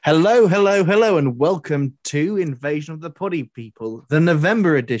Hello, hello, hello, and welcome to Invasion of the Poddy People, the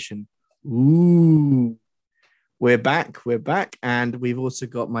November edition. Ooh, we're back, and we've also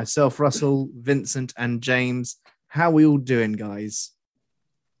got myself, Russell, Vincent, and James. How are we all doing, guys?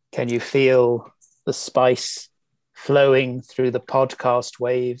 Can you feel the spice flowing through the podcast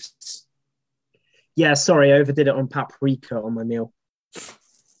waves? Yeah, sorry, I overdid it on paprika on my meal.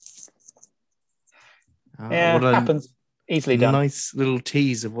 What happens. Easily done. Nice little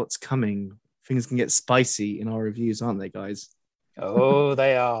tease of what's coming. Things can get spicy in our reviews, aren't they, guys? Oh,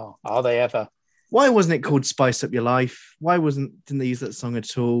 they are. Are they ever? Why wasn't it called Spice Up Your Life? Didn't they use that song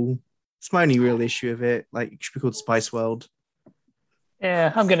at all? It's my only real issue of it. Like, it should be called Spice World.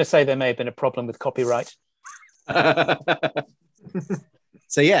 Yeah, I'm going to say there may have been a problem with copyright.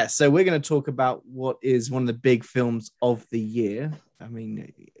 So we're going to talk about what is one of the big films of the year. I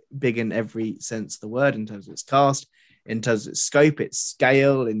mean, big in every sense of the word, in terms of its cast, in terms of its scope, its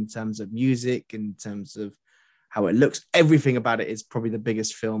scale, in terms of music, in terms of how it looks. Everything about it is probably the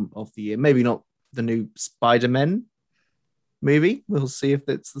biggest film of the year. Maybe not the new Spider-Man movie. We'll see if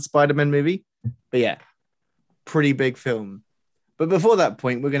it's the Spider-Man movie. But yeah, pretty big film. But before that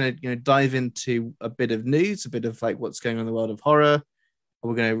point, we're going to dive into a bit of news, a bit of like what's going on in the world of horror.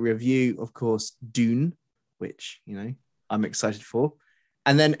 We're going to review, of course, Dune, which, I'm excited for.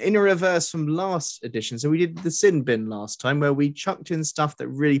 And then in a reverse from last edition, so we did the Sin Bin last time, where we chucked in stuff that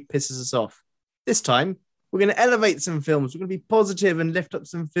really pisses us off. This time, we're going to elevate some films. We're going to be positive and lift up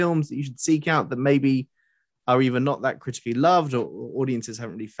some films that you should seek out that maybe are either not that critically loved or audiences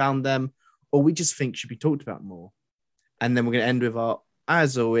haven't really found them, or we just think should be talked about more. And then we're going to end with our,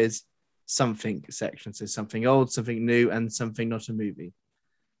 as always, something section. So something old, something new, and something not a movie.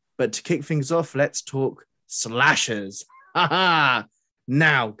 But to kick things off, let's talk slashers.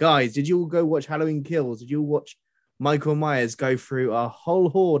 Now, guys, did you all go watch Halloween Kills? Did you all watch Michael Myers go through a whole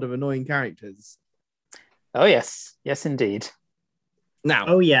horde of annoying characters? Oh, yes. Yes, indeed. Now,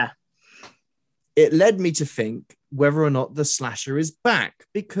 Oh, yeah. It led me to think whether or not the slasher is back,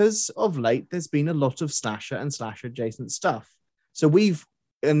 because of late, there's been a lot of slasher and slasher adjacent stuff. So we've,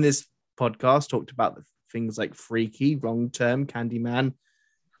 in this podcast, talked about the things like Freaky, Wrong Term, Candyman.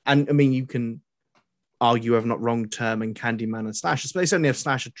 And I mean, you can argue whether or not Wrong Term and Candyman are slashers, but they certainly have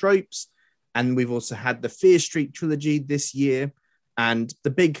slasher tropes. And we've also had the Fear Street trilogy this year. And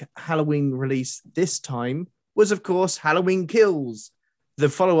the big Halloween release this time was, of course, Halloween Kills. The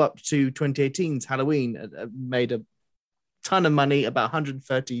follow-up to 2018's Halloween made a ton of money, about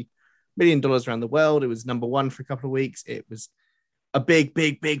 $130 million around the world. It was number one for a couple of weeks. It was a big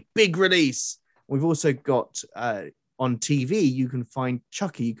release. We've also got... on TV, you can find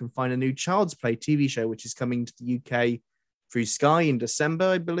Chucky. You can find a new Child's Play TV show, which is coming to the UK through Sky in December,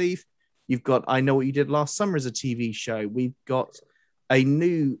 I believe. You've got I Know What You Did Last Summer as a TV show. We've got a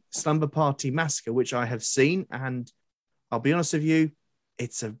new Slumber Party Massacre, which I have seen, and I'll be honest with you,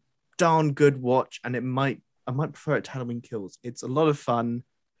 it's a darn good watch, and I might prefer it to Halloween Kills. It's a lot of fun,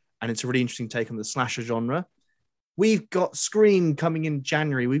 and it's a really interesting take on the slasher genre. We've got Scream coming in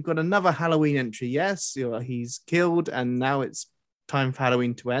January. We've got another Halloween entry. Yes, he's killed, and now it's time for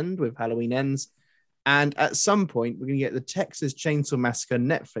Halloween to end with Halloween Ends. And at some point, we're going to get the Texas Chainsaw Massacre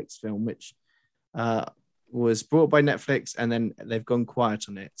Netflix film, which was brought by Netflix, and then they've gone quiet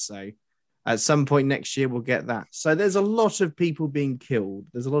on it. So at some point next year, we'll get that. So there's a lot of people being killed.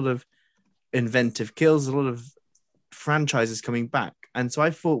 There's a lot of inventive kills, a lot of franchises coming back. And so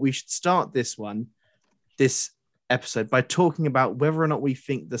I thought we should start this episode by talking about whether or not we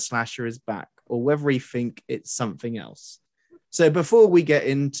think the slasher is back or whether we think it's something else. So before we get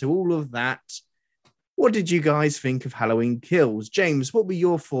into all of that, what did you guys think of Halloween Kills? James, what were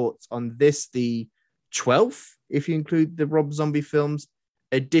your thoughts on this, the 12th, if you include the Rob Zombie films,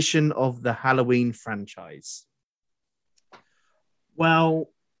 edition of the Halloween franchise? Well,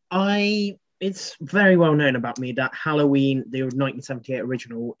 it's very well known about me that Halloween, the 1978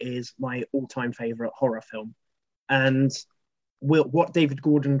 original, is my all-time favorite horror film. And what David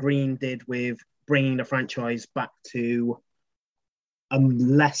Gordon Green did with bringing the franchise back to a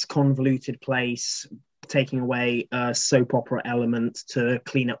less convoluted place, taking away a soap opera element to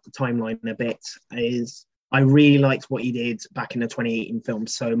clean up the timeline a bit, I really liked what he did back in the 2018 film.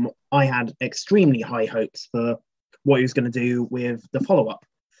 So I had extremely high hopes for what he was going to do with the follow-up.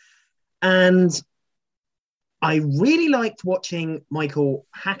 And I really liked watching Michael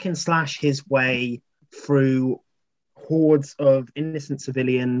hack and slash his way through hordes of innocent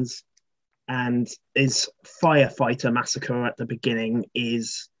civilians, and his firefighter massacre at the beginning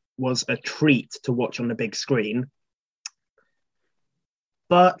was a treat to watch on the big screen.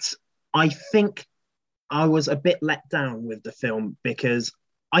 But I think I was a bit let down with the film because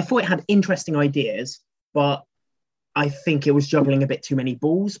I thought it had interesting ideas, but I think it was juggling a bit too many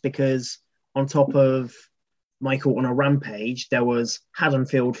balls because on top of Michael on a rampage, there was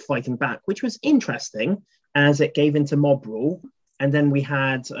Haddonfield fighting back, which was interesting as it gave into mob rule. And then we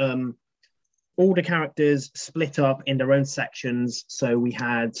had all the characters split up in their own sections. So we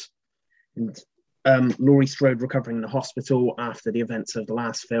had Laurie Strode recovering in the hospital after the events of the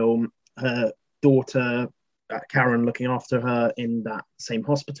last film, her daughter, Karen, looking after her in that same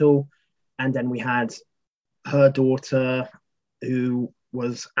hospital. And then we had her daughter who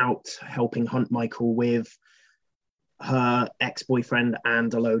was out helping hunt Michael with her ex-boyfriend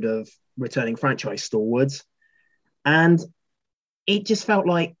and a load of returning franchise stalwarts. And it just felt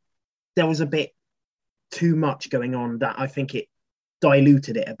like there was a bit too much going on that I think it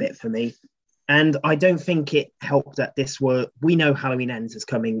diluted it a bit for me. And I don't think it helped that we know Halloween Ends is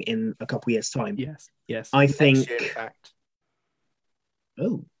coming in a couple of years' time. Yes. I think. Next year, in fact.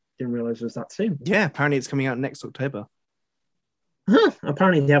 Oh, didn't realize it was that soon. Yeah, apparently it's coming out next October. Huh,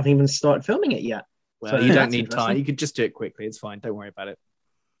 apparently they haven't even started filming it yet. Well, So you don't that's need time. interesting. You could just do it quickly. It's fine. Don't worry about it.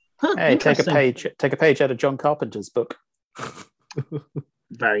 Huh, Hey, take a interesting. page out of John Carpenter's book.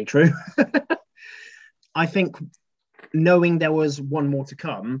 Very true. I think knowing there was one more to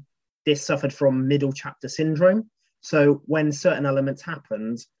come, this suffered from middle chapter syndrome. So when certain elements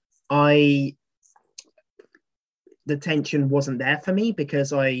happened, the tension wasn't there for me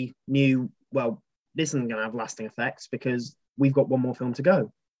because I knew, well, this isn't going to have lasting effects because we've got one more film to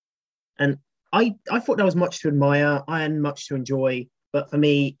go. And I thought there was much to admire. I had much to enjoy, but for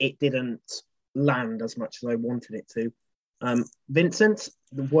me, it didn't land as much as I wanted it to. Vincent,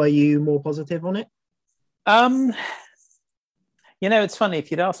 were you more positive on it? It's funny.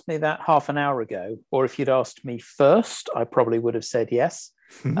 If you'd asked me that half an hour ago, or if you'd asked me first, I probably would have said yes.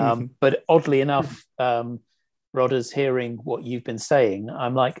 But oddly enough, Rodders, hearing what you've been saying,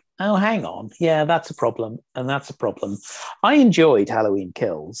 I'm like, oh, hang on. Yeah, that's a problem. And that's a problem. I enjoyed Halloween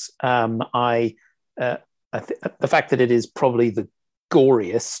Kills. The fact that it is probably the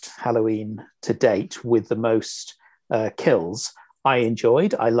goriest Halloween to date with the most kills, I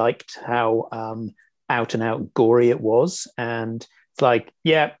enjoyed. I liked how out and out gory it was. And it's like,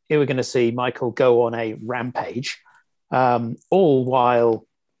 yeah, here we're going to see Michael go on a rampage, all while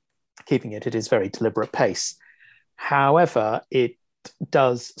keeping it at his very deliberate pace. However, it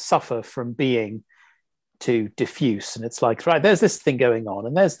does suffer from being too diffuse. And it's like, right, there's this thing going on,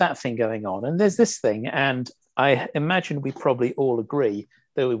 and there's that thing going on, and there's this thing. And I imagine we probably all agree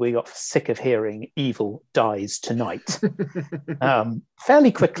that we got sick of hearing evil dies tonight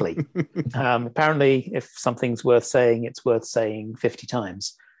fairly quickly. Apparently, if something's worth saying, it's worth saying 50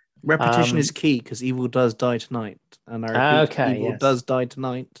 times. Repetition is key because evil does die tonight. And I repeat, evil does die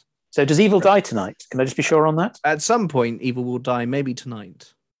tonight. So does evil die tonight? Can I just be sure on that? At some point, evil will die, maybe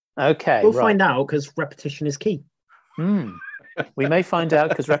tonight. Okay. We'll find out because repetition is key. We may find out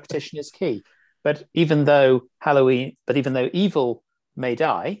because repetition is key. But even though evil may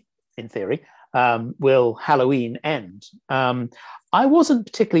die, in theory, will Halloween end? I wasn't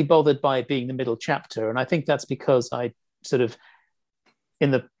particularly bothered by it being the middle chapter, and I think that's because I sort of,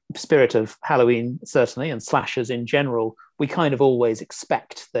 in the spirit of Halloween, certainly, and slashers in general, we kind of always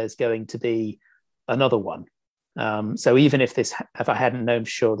expect there's going to be another one. So even if I hadn't known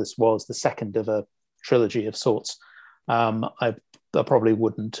for sure this was the second of a trilogy of sorts, I probably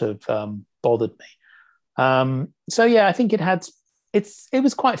wouldn't have bothered me. So yeah, I think it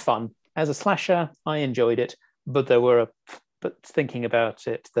was quite fun as a slasher. I enjoyed it, but but thinking about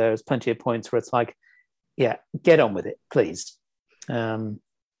it, there's plenty of points where it's like, yeah, get on with it, please.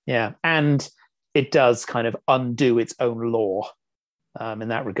 Yeah, and it does kind of undo its own law in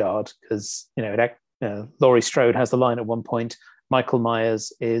that regard, because Laurie Strode has the line at one point: Michael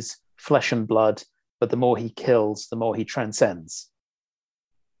Myers is flesh and blood, but the more he kills, the more he transcends.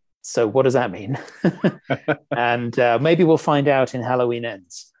 So what does that mean? And maybe we'll find out in Halloween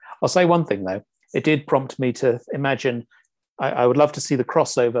Ends. I'll say one thing, though. It did prompt me to imagine, I would love to see the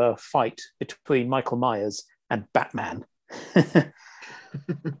crossover fight between Michael Myers and Batman.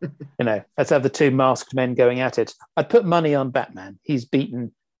 Let's have the two masked men going at it. I'd put money on Batman. He's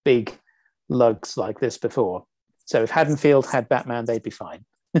beaten big lugs like this before. So if Haddonfield had Batman, they'd be fine.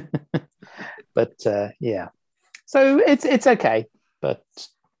 But yeah. So it's okay, but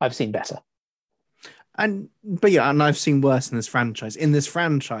I've seen better. And I've seen worse in this franchise. In this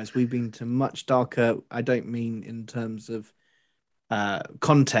franchise, we've been to much darker. I don't mean in terms of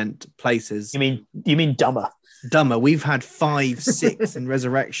content, places. You mean dumber? Dumber. We've had 5, 6 in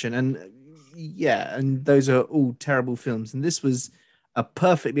Resurrection, and and those are all terrible films. And this was a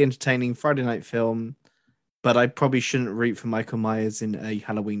perfectly entertaining Friday night film. but I probably shouldn't root for Michael Myers in a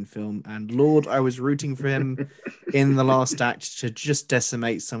Halloween film. And Lord, I was rooting for him in the last act to just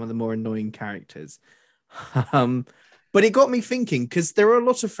decimate some of the more annoying characters. But it got me thinking, because there are a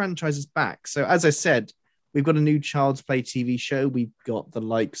lot of franchises back. So as I said, we've got a new Child's Play TV show. We've got the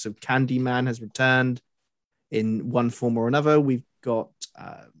likes of Candyman has returned in one form or another. We've got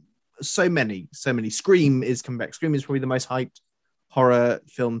so many. Scream is coming back. Scream is probably the most hyped horror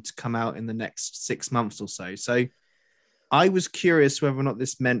film to come out in the next 6 months or so. So I was curious whether or not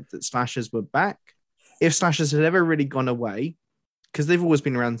this meant that slashers were back. If slashers had ever really gone away, because they've always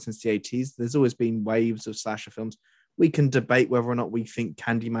been around since the 80s. There's always been waves of slasher films. We can debate whether or not we think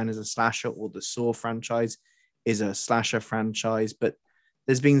Candyman is a slasher or the Saw franchise is a slasher franchise, but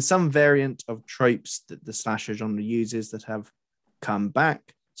there's been some variant of tropes that the slasher genre uses that have come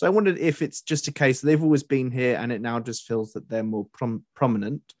back. So I wondered if it's just a case that they've always been here and it now just feels that they're more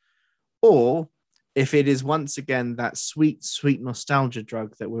prominent, or if it is once again that sweet, sweet nostalgia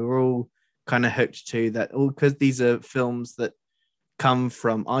drug that we're all kind of hooked to, that all because these are films that come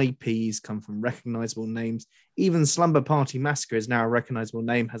from IPs, come from recognizable names. Even Slumber Party Massacre is now a recognizable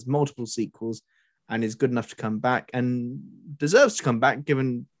name, has multiple sequels, and is good enough to come back and deserves to come back,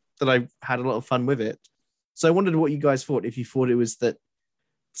 given that I've had a lot of fun with it. So I wondered what you guys thought, if you thought it was that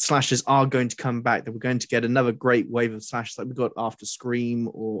slashers are going to come back, that we're going to get another great wave of slashers like we got after Scream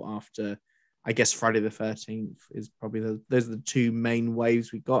or after, I guess, Friday the 13th is probably those are the two main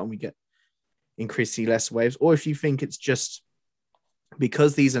waves we got, and we get increasingly less waves. Or if you think it's just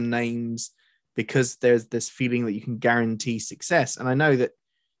because these are names, because there's this feeling that you can guarantee success. And I know that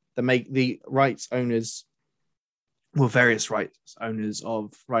the rights owners, well, various rights owners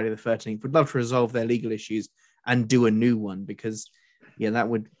of Friday the 13th would love to resolve their legal issues and do a new one, because that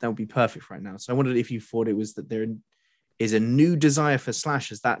would be perfect right now. So I wondered if you thought it was that there is a new desire for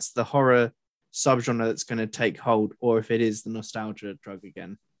slashers, that's the horror subgenre that's going to take hold, or if it is the nostalgia drug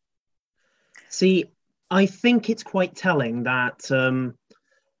again. See, I think it's quite telling that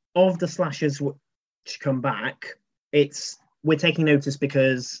of the slashers which come back, we're taking notice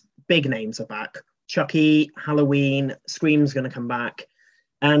because big names are back. Chucky, Halloween, Scream's going to come back,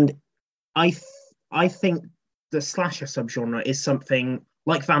 and I think the slasher subgenre is something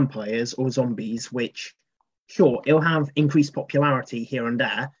like vampires or zombies, which, sure, it'll have increased popularity here and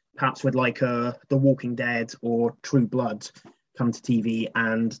there, perhaps with like The Walking Dead or True Blood come to TV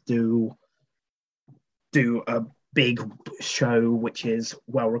and do a big show which is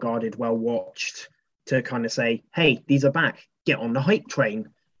well regarded, well watched, to kind of say, hey, these are back, get on the hype train.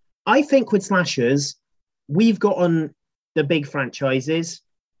 I think with slashers, we've gotten the big franchises.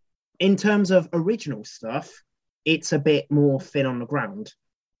 In terms of original stuff, it's a bit more thin on the ground.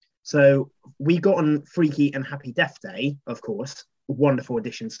 So we got on Freaky and Happy Death Day, of course, wonderful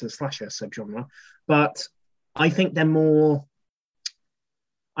additions to the slasher subgenre, but I think it's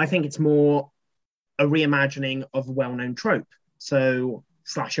more a reimagining of a well-known trope. So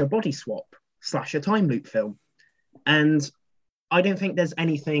slasher body swap, slasher time loop film. And I don't think there's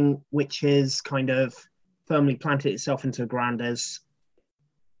anything which is kind of firmly planted itself into the ground as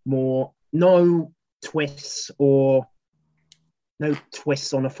no twists on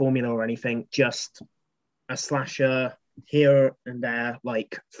a formula or anything, just a slasher here and there,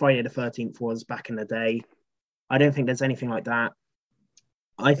 like Friday the 13th was back in the day. I don't think there's anything like that.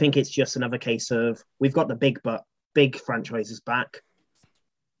 I think it's just another case of we've got the big franchises back,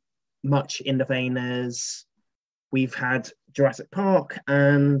 much in the vein as we've had Jurassic Park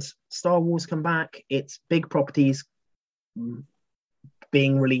and Star Wars come back. It's big properties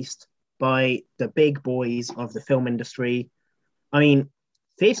being released by the big boys of the film industry. I mean,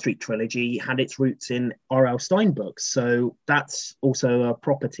 Fear Street trilogy had its roots in R.L. Stine books, so that's also a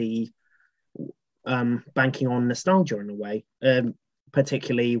property banking on nostalgia in a way,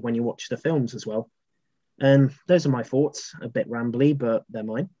 particularly when you watch the films as well. And those are my thoughts, a bit rambly, but they're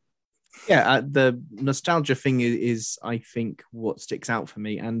mine. Yeah, the nostalgia thing is, I think, what sticks out for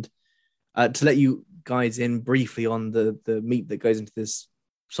me. And to let you guys in briefly on the meat that goes into this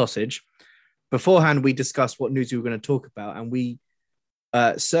sausage, beforehand, we discussed what news we were going to talk about, and we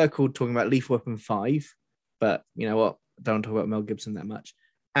circled talking about Lethal Weapon 5, but you know what? Don't talk about Mel Gibson that much.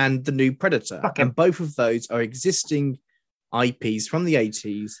 And the new Predator. Okay. And both of those are existing IPs from the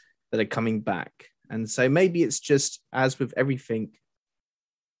 80s that are coming back. And so maybe it's just, as with everything,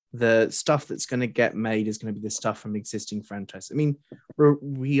 the stuff that's going to get made is going to be the stuff from existing franchises. I mean,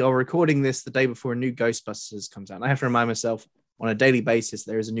 we are recording this the day before a new Ghostbusters comes out. And I have to remind myself on a daily basis,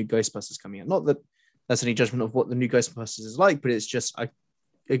 there is a new Ghostbusters coming out. Not that that's any judgment of what the new Ghostbusters is like, but it's just,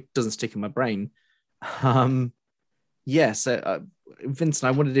 it doesn't stick in my brain. So Vincent,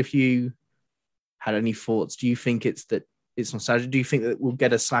 I wondered if you had any thoughts? Do you think it's nostalgia? Do you think that we'll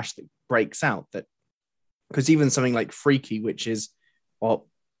get a slash that breaks out? That because even something like Freaky, which is or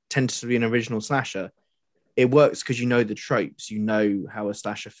tends to be an original slasher, it works because you know the tropes, you know how a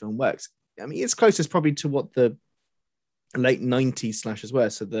slasher film works. I mean, it's closest probably to what the late 90s slashers were.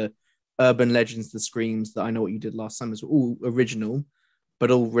 So the Urban Legends, the Screams, the I Know What You Did Last Summer were all original, but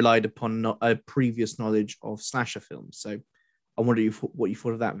all relied upon a previous knowledge of slasher films. So I wonder what you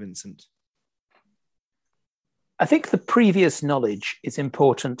thought of that, Vincent. I think the previous knowledge is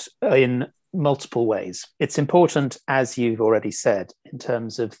important in multiple ways. It's important, as you've already said, in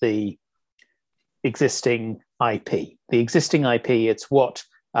terms of the existing IP. The existing IP, it's what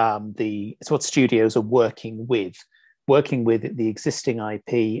studios are working with the existing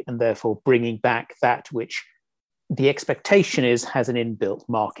IP, and therefore bringing back that which the expectation is has an inbuilt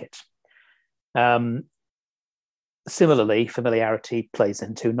market. Similarly, familiarity plays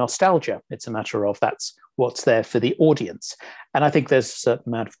into nostalgia. It's a matter of that's what's there for the audience. And I think there's a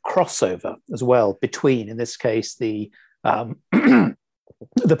certain amount of crossover as well between, in this case, the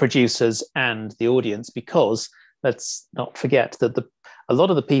producers and the audience, because let's not forget that a lot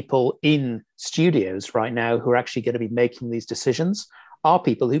of the people in studios right now who are actually going to be making these decisions are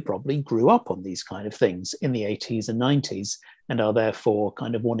people who probably grew up on these kind of things in the 80s and 90s and are therefore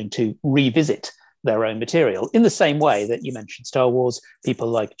kind of wanting to revisit their own material. In the same way that you mentioned Star Wars, people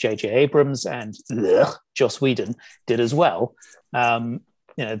like J.J. Abrams and Joss Whedon did as well.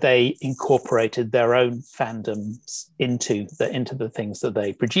 They incorporated their own fandoms into the things that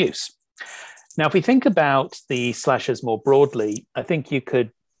they produce. Now, if we think about the slashers more broadly, I think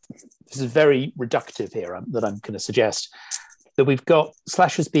this is very reductive here that I'm going to suggest, that we've got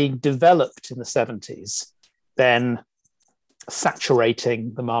slashers being developed in the 70s, then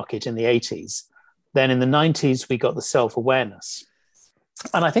saturating the market in the 80s. Then in the 90s, we got the self-awareness.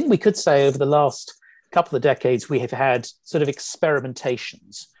 And I think we could say over the last couple of decades, we have had sort of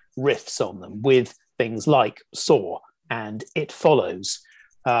experimentations, riffs on them with things like Saw and It Follows,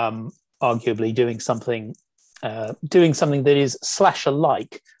 arguably doing something that is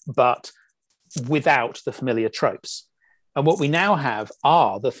slasher-like, but without the familiar tropes. And what we now have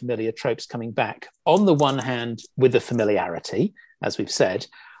are the familiar tropes coming back, on the one hand, with the familiarity, as we've said.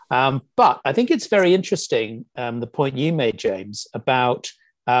 But I think it's very interesting, the point you made, James, about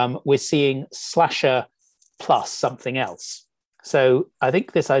we're seeing slasher plus something else. So I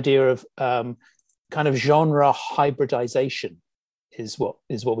think this idea of kind of genre hybridization is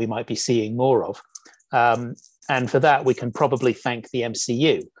what we might be seeing more of. And for that, we can probably thank the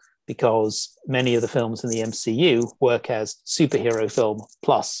MCU, because many of the films in the MCU work as superhero film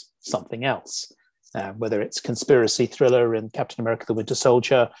plus something else. Whether it's conspiracy thriller in Captain America: The Winter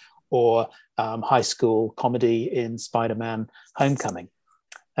Soldier or high school comedy in Spider-Man: Homecoming.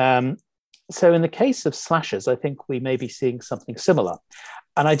 So in the case of slashers, I think we may be seeing something similar.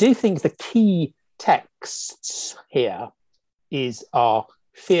 And I do think the key texts here are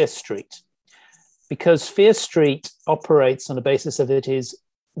Fear Street, because Fear Street operates on the basis of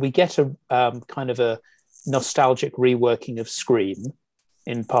we get a kind of a nostalgic reworking of Scream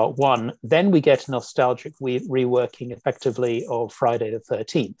in part one. Then we get a nostalgic reworking effectively of Friday the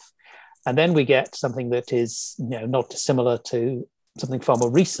 13th. And then we get something that is not dissimilar to something far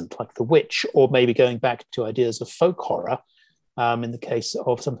more recent, like The Witch, or maybe going back to ideas of folk horror in the case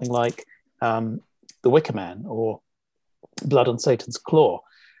of something like The Wicker Man or Blood on Satan's Claw.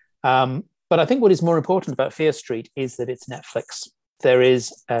 But I think what is more important about Fear Street is that it's Netflix. There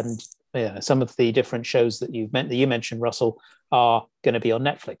is, and some of the different shows that you mentioned, Russell, are going to be on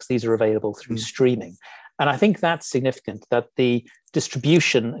Netflix. These are available through streaming. And I think that's significant, that the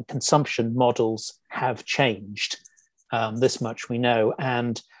distribution and consumption models have changed. This much we know.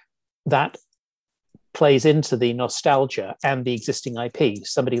 And that plays into the nostalgia and the existing IP.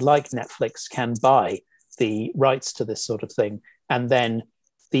 Somebody like Netflix can buy the rights to this sort of thing. And then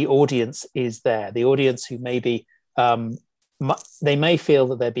the audience is there. The audience who maybe they may feel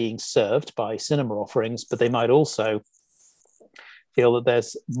that they're being served by cinema offerings, but they might also feel that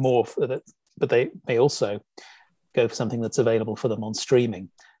there's more for that, but they may also go for something that's available for them on streaming.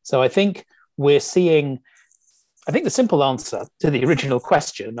 So I think the simple answer to the original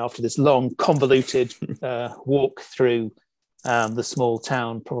question, after this long, convoluted walk through the small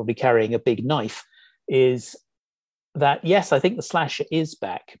town, probably carrying a big knife, is that, yes, I think the slasher is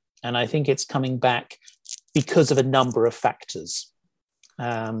back. And I think it's coming back because of a number of factors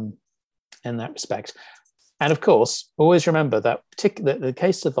in that respect. And of course, always remember that the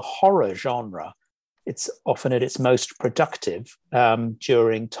case of the horror genre, it's often at its most productive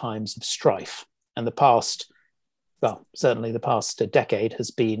during times of strife. And certainly the past decade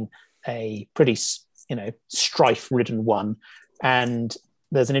has been a pretty, strife-ridden one. And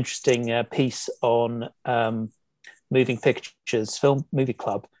there's an interesting piece on Moving Pictures Film Movie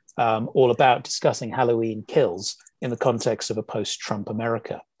Club, all about discussing Halloween Kills in the context of a post-Trump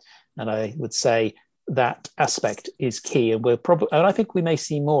America. And I would say that aspect is key, and I think we may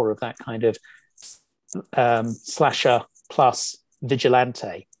see more of that kind of slasher plus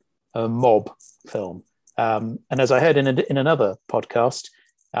vigilante mob film. And as I heard in another podcast,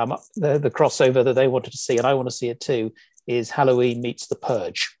 the crossover that they wanted to see, and I want to see it too, is Halloween meets The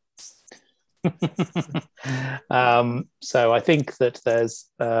Purge. So I think that there's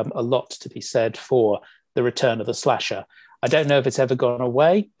a lot to be said for the return of the slasher. I don't know if it's ever gone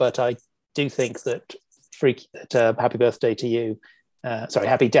away, but I do think that Happy Birthday to You,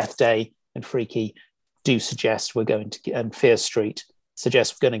 Happy Death Day and Freaky do suggest we're going to get, and Fear Street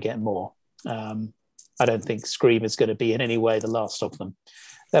suggests we're going to get more. I don't think Scream is going to be in any way the last of them.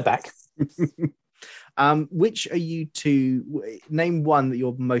 They're back. Which are you two? Name one that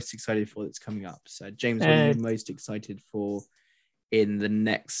you're most excited for that's coming up. So, James, what are you most excited for in the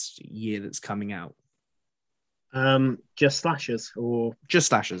next year that's coming out? Just slashers, or just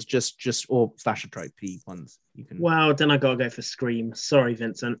slashers, just or slasher trope ones. You can. Well, then I gotta go for Scream. Sorry,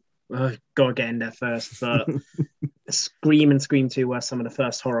 Vincent. I gotta get in there first, but Scream and Scream 2 were some of the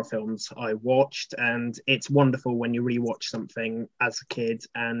first horror films I watched, and it's wonderful when you rewatch something as a kid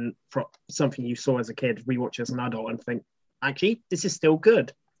and something you saw as a kid, rewatch as an adult and think, actually, this is still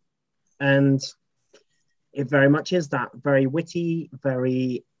good. And it very much is that. Very witty,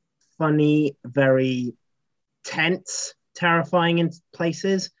 very funny, very tense, terrifying in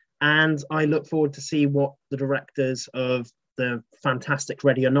places. And I look forward to see what the directors of the fantastic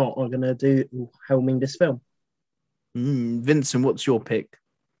Ready or Not are going to do helming this film. Vincent, what's your pick?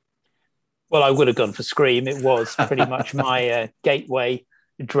 Well, I would have gone for Scream. It was pretty much my gateway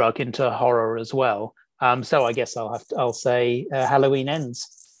drug into horror as well. So I guess I'll say Halloween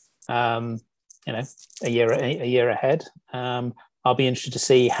Ends. A year ahead. I'll be interested to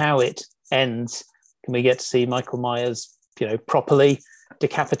see how it ends. Can we get to see Michael Myers, properly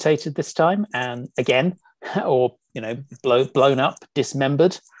decapitated this time, and again, or blown up,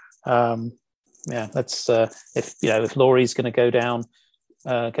 dismembered? That's if Laurie's going to go down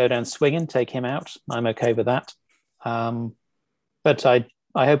swinging, take him out. I'm okay with that. But I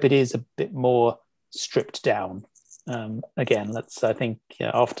hope it is a bit more stripped down. Again, I think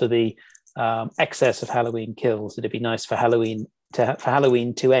after the excess of Halloween Kills, it'd be nice for Halloween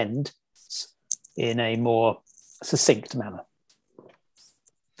to end in a more succinct manner.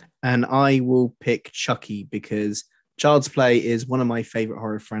 And I will pick Chucky because Child's Play is one of my favorite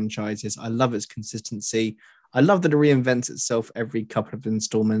horror franchises. I love its consistency. I love that it reinvents itself every couple of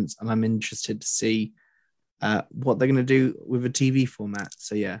installments, and I'm interested to see what they're going to do with a TV format.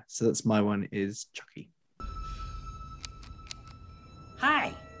 So that's my one, is Chucky.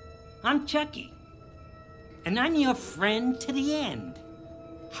 Hi, I'm Chucky, and I'm your friend to the end.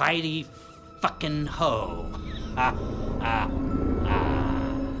 Heidi fucking ho.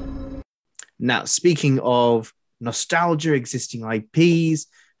 Now, speaking of nostalgia, existing IPs,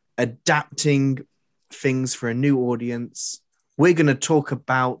 adapting things for a new audience, we're going to talk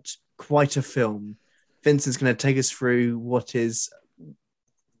about quite a film. Vincent's going to take us through what is,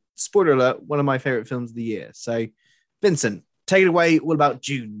 spoiler alert, one of my favorite films of the year. So, Vincent, take it away. What about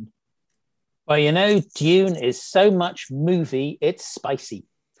Dune? Well, Dune is so much movie, it's spicy.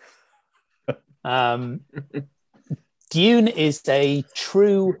 Dune is a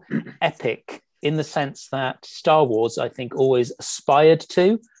true epic in the sense that Star Wars, I think, always aspired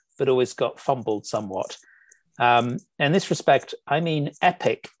to, but always got fumbled somewhat. In this respect, I mean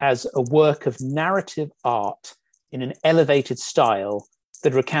epic as a work of narrative art in an elevated style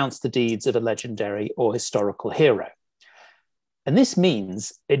that recounts the deeds of a legendary or historical hero. And this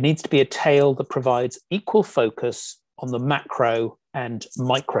means it needs to be a tale that provides equal focus on the macro and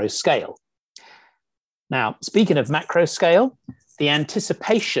micro scale. Now, speaking of macro scale, the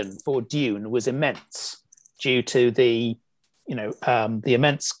anticipation for Dune was immense due to the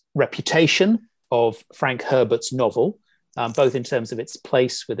immense reputation of Frank Herbert's novel, both in terms of its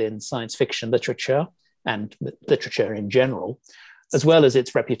place within science fiction literature and literature in general, as well as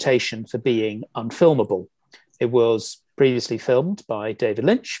its reputation for being unfilmable. It was previously filmed by David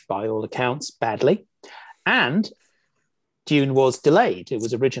Lynch, by all accounts, badly, and Dune was delayed. It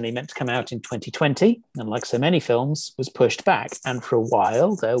was originally meant to come out in 2020, and like so many films, was pushed back. And for a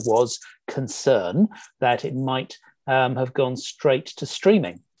while, there was concern that it might have gone straight to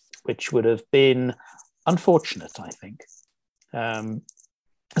streaming, which would have been unfortunate, I think.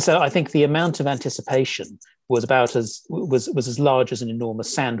 So I think the amount of anticipation was as large as an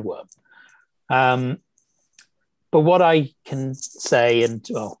enormous sandworm. But what I can say, and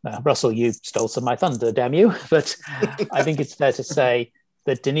Russell, you stole some of my thunder, damn you. But I think it's fair to say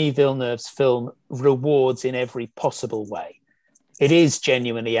that Denis Villeneuve's film rewards in every possible way. It is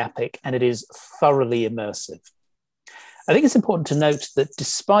genuinely epic and it is thoroughly immersive. I think it's important to note that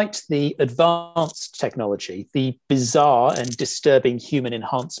despite the advanced technology, the bizarre and disturbing human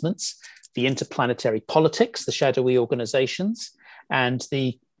enhancements, the interplanetary politics, the shadowy organizations, and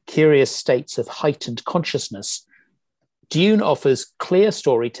the curious states of heightened consciousness, Dune offers clear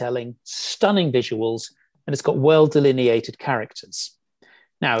storytelling, stunning visuals, and it's got well-delineated characters.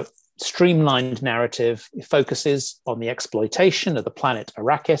 Now, streamlined narrative focuses on the exploitation of the planet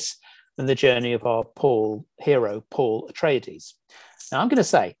Arrakis and the journey of our hero, Paul Atreides. Now, I'm going to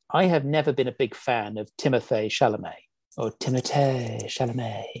say, I have never been a big fan of Timothée Chalamet.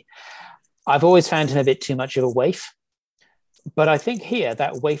 I've always found him a bit too much of a waif, but I think here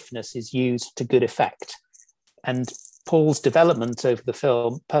that waifness is used to good effect. And Paul's development over the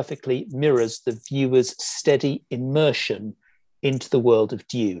film perfectly mirrors the viewer's steady immersion into the world of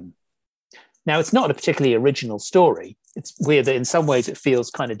Dune. Now, it's not a particularly original story. It's weird that in some ways it feels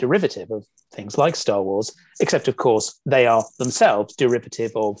kind of derivative of things like Star Wars, except, of course, they are themselves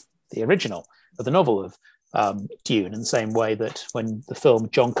derivative of the original, of the novel of Dune, in the same way that when the film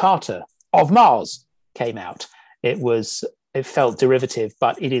John Carter of Mars came out, it felt derivative,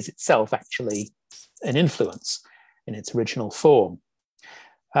 but it is itself actually an influence in its original form.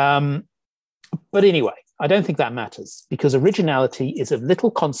 But anyway, I don't think that matters, because originality is of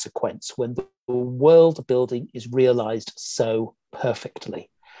little consequence when the world building is realized so perfectly.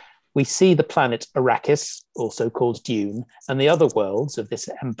 We see the planet Arrakis, also called Dune, and the other worlds of this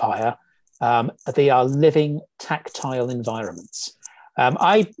empire. They are living, tactile environments.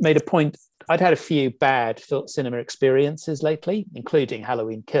 I made a point, I'd had a few bad cinema experiences lately, including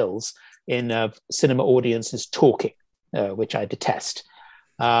Halloween Kills, in cinema audiences talking, which I detest.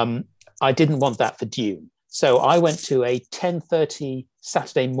 I didn't want that for Dune. So I went to a 10:30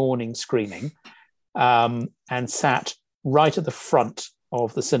 Saturday morning screening and sat right at the front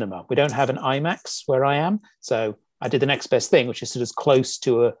of the cinema. We don't have an IMAX where I am, so I did the next best thing, which is sit as close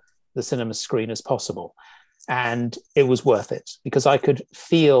to the cinema screen as possible. And it was worth it, because I could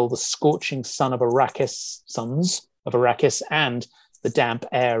feel the scorching suns of Arrakis and the damp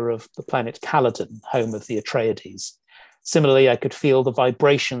air of the planet Caladan, home of the Atreides. Similarly, I could feel the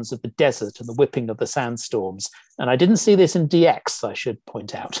vibrations of the desert and the whipping of the sandstorms. And I didn't see this in DX, I should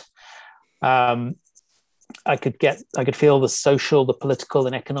point out. I could feel the social, the political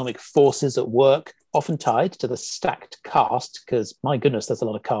and economic forces at work, often tied to the stacked cast, because my goodness, there's a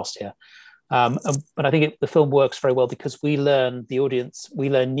lot of cast here. But I think the film works very well because we learn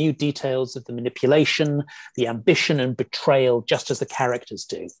new details of the manipulation, the ambition and betrayal, just as the characters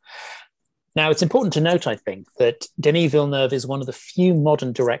do. Now, it's important to note, I think, that Denis Villeneuve is one of the few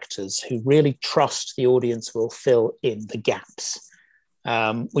modern directors who really trust the audience will fill in the gaps.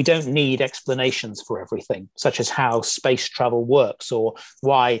 We don't need explanations for everything, such as how space travel works or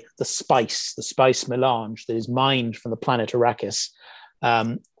why the spice melange that is mined from the planet Arrakis,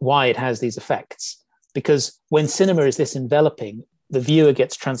 why it has these effects. Because when cinema is this enveloping, the viewer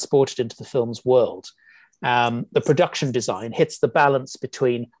gets transported into the film's world. The production design hits the balance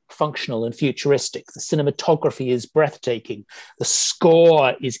between functional and futuristic. The cinematography is breathtaking. The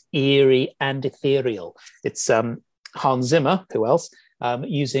score is eerie and ethereal. It's Hans Zimmer, who else,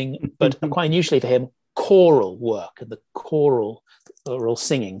 using, but quite unusually for him, choral work. And the choral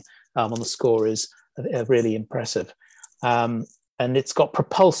singing on the score is really impressive. And it's got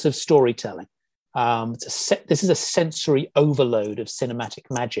propulsive storytelling. This is a sensory overload of cinematic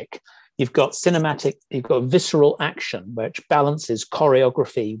magic. You've got visceral action, which balances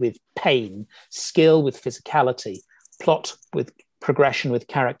choreography with pain, skill with physicality, plot with progression with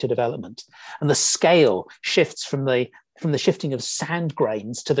character development. And the scale shifts from the shifting of sand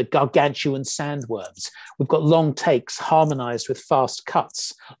grains to the gargantuan sandworms. We've got long takes harmonized with fast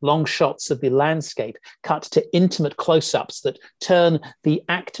cuts, long shots of the landscape cut to intimate close-ups that turn the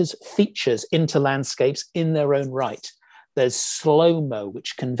actors' features into landscapes in their own right. There's slow-mo,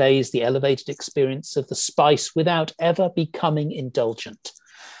 which conveys the elevated experience of the spice without ever becoming indulgent.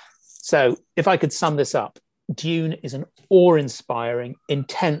 So if I could sum this up, Dune is an awe-inspiring,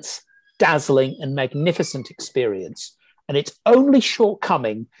 intense, dazzling, and magnificent experience. And its only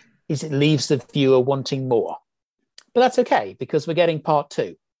shortcoming is it leaves the viewer wanting more. But that's okay, because we're getting part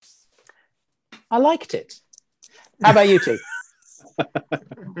 2. I liked it. How about you two?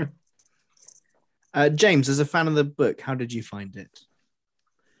 James, as a fan of the book, how did you find it?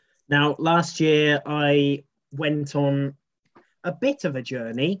 Now, last year I went on a bit of a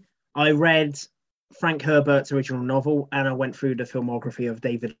journey. I read Frank Herbert's original novel and I went through the filmography of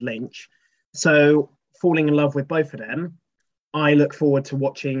David Lynch. So, falling in love with both of them, I look forward to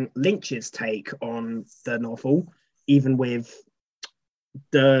watching Lynch's take on the novel, even with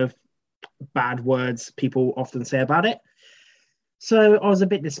the bad words people often say about it. So I was a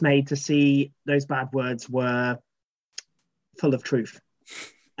bit dismayed to see those bad words were full of truth.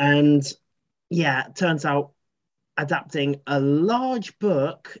 And yeah, it turns out adapting a large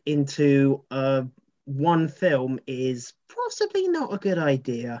book into one film is possibly not a good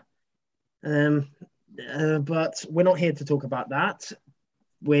idea. But we're not here to talk about that.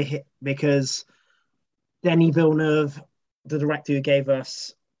 We're here because Denis Villeneuve, the director who gave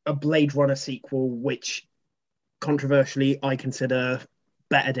us a Blade Runner sequel, which controversially I consider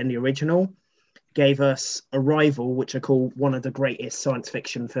better than the original, gave us Arrival, which I call one of the greatest science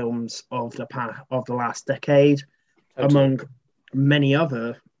fiction films of the last decade, among many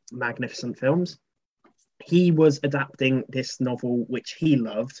other magnificent films. He was adapting this novel, which he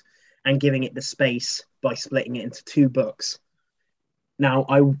loved, and giving it the space by splitting it into 2 books. Now,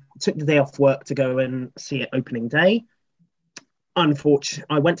 I took the day off work to go and see it opening day. Unfortunately,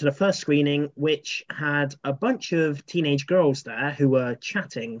 I went to the first screening, which had a bunch of teenage girls there who were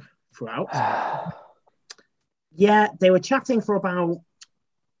chatting throughout. Yeah, they were chatting for about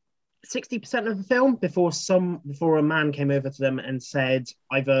 60% of the film before a man came over to them and said,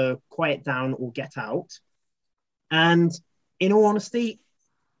 either quiet down or get out. And in all honesty,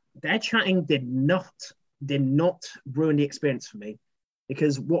 their chatting did not ruin the experience for me,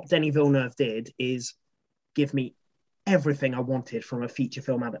 because what Denis Villeneuve did is give me everything I wanted from a feature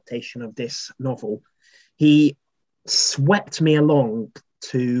film adaptation of this novel. He swept me along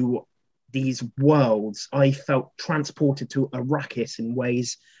to these worlds. I felt transported to Arrakis in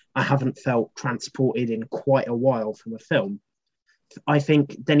ways I haven't felt transported in quite a while from a film. I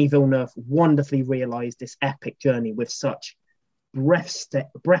think Denis Villeneuve wonderfully realized this epic journey with such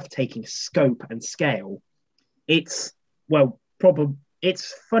breathtaking scope and scale. It's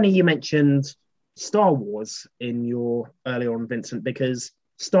funny you mentioned Star Wars in your earlier on, Vincent, because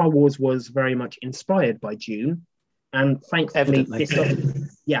Star Wars was very much inspired by Dune, and thankfully this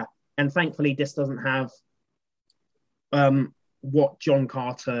doesn't have what John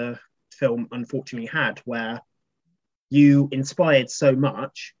Carter film unfortunately had, where you inspired so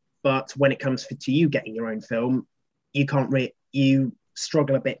much, but when it comes to you getting your own film, you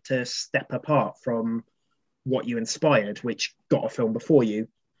struggle a bit to step apart from what you inspired, which got a film before you.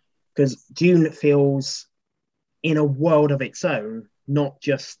 Because Dune feels in a world of its own, not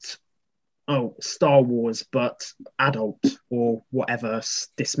just Star Wars, but adult or whatever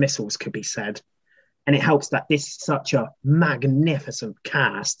dismissals could be said. And it helps that this is such a magnificent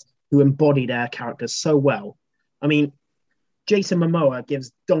cast who embody their characters so well. I mean, Jason Momoa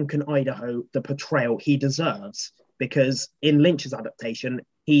gives Duncan Idaho the portrayal he deserves, because in Lynch's adaptation,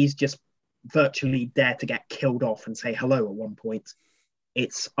 he's just virtually there to get killed off and say hello at one point.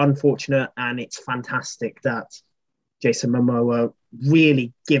 It's unfortunate, and it's fantastic that Jason Momoa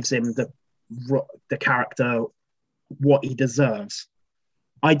really gives him the character what he deserves.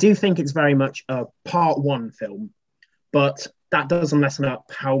 I do think it's very much a part 1 film, but that doesn't lessen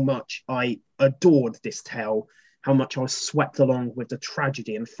up how much I adored this tale, how much I was swept along with the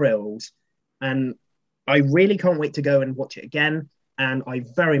tragedy and thrills. And I really can't wait to go and watch it again. And I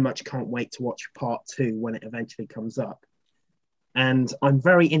very much can't wait to watch part 2 when it eventually comes up. And I'm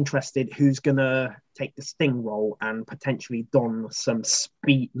very interested who's going to take the Sting role and potentially don some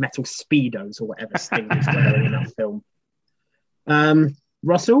metal Speedos or whatever Sting is wearing in that film.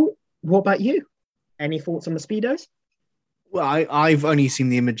 Russell, what about you? Any thoughts on the Speedos? Well, I've only seen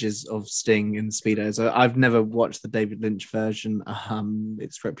the images of Sting in Speedos. I've never watched the David Lynch version.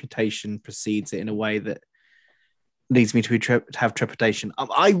 Its reputation precedes it in a way that leads me to have trepidation.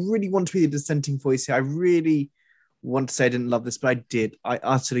 I really want to be the dissenting voice here. I really want to say I didn't love this, but I did. I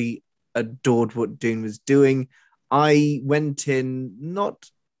utterly adored what Dune was doing. I went in not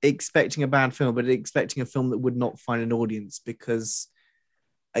expecting a bad film, but expecting a film that would not find an audience, because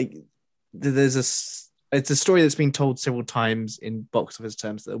it's a story that's been told several times in box office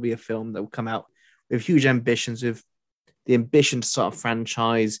terms. There'll be a film that will come out with huge ambitions, with the ambition to start a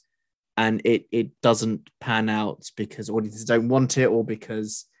franchise, and it doesn't pan out because audiences don't want it, or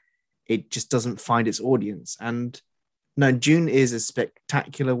because it just doesn't find its audience. And no, Dune is a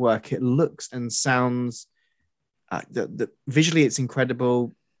spectacular work. It looks and sounds, visually it's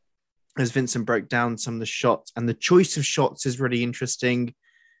incredible. As Vincent broke down some of the shots, and the choice of shots is really interesting.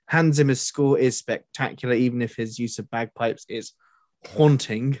 Hans Zimmer's score is spectacular, even if his use of bagpipes is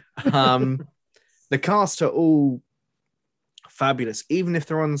haunting. the cast are all fabulous. Even if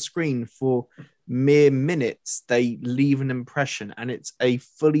they're on the screen for mere minutes, they leave an impression, and it's a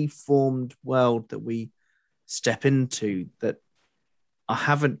fully formed world that we step into that I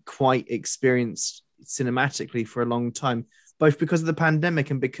haven't quite experienced cinematically for a long time, both because of the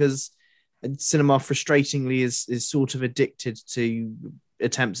pandemic and because cinema frustratingly is sort of addicted to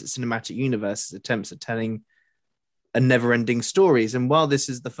attempts at cinematic universes, attempts at telling a never-ending stories. And while this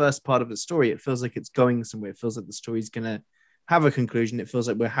is the first part of the story, it feels like it's going somewhere. It feels like the story's going to have a conclusion. It feels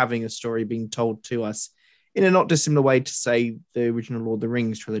like we're having a story being told to us in a not dissimilar way to, say, the original Lord of the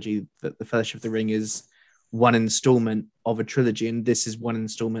Rings trilogy, that the Fellowship of the Ring is one installment of a trilogy, and this is one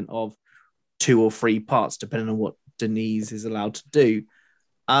installment of 2 or 3 parts, depending on what Denis is allowed to do.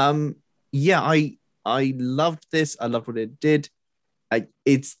 I loved this. I loved what it did.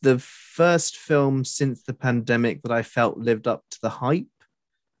 It's the first film since the pandemic that I felt lived up to the hype.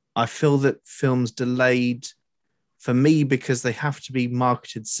 I feel that films delayed for me because they have to be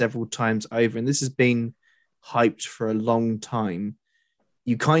marketed several times over, and this has been hyped for a long time.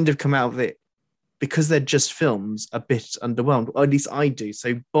 You kind of come out of it, because they're just films, a bit underwhelmed, or at least I do.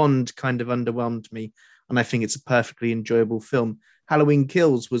 So Bond kind of underwhelmed me, and I think it's a perfectly enjoyable film. Halloween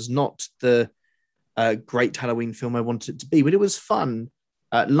Kills was not the great Halloween film I wanted it to be, but it was fun.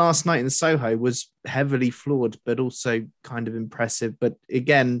 Last Night in Soho was heavily flawed, but also kind of impressive. But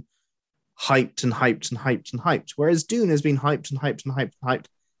again, hyped and hyped and hyped and hyped. Whereas Dune has been hyped and hyped and hyped and hyped,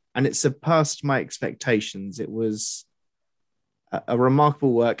 and it surpassed my expectations. It was a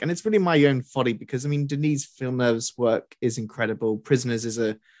remarkable work, and it's really my own folly because, I mean, Denis Villeneuve's work is incredible. Prisoners is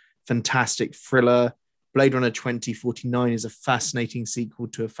a fantastic thriller. Blade Runner 2049 is a fascinating sequel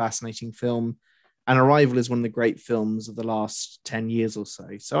to a fascinating film. And Arrival is one of the great films of the last 10 years or so.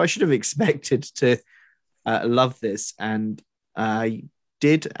 So I should have expected to love this, and I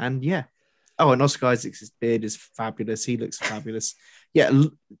did. And yeah. Oh, and Oscar Isaac's beard is fabulous. He looks fabulous. Yeah,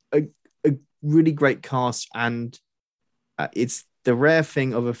 a really great cast, and it's the rare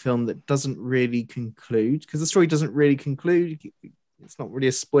thing of a film that doesn't really conclude, because the story doesn't really conclude. It's not really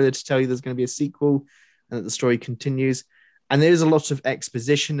a spoiler to tell you there's going to be a sequel and that the story continues. And there's a lot of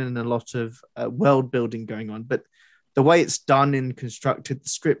exposition and a lot of world building going on. But the way it's done and constructed, the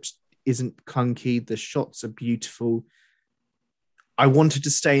script isn't clunky. The shots are beautiful. I wanted to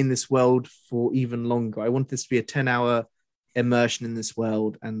stay in this world for even longer. I want this to be a 10-hour immersion in this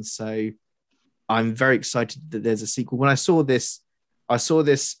world. And so I'm very excited that there's a sequel. When I saw this,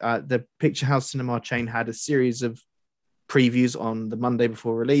 the Picture House Cinema chain had a series of previews on the Monday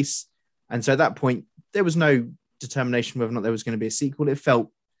before release. And so at that point, there was no determination whether or not there was going to be a sequel. It felt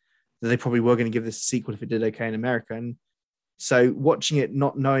that they probably were going to give this a sequel if it did okay in America. And so watching it,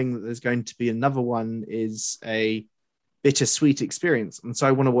 not knowing that there's going to be another one, is a bittersweet experience. And so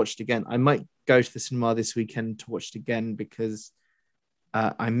I want to watch it again. I might go to the cinema this weekend to watch it again because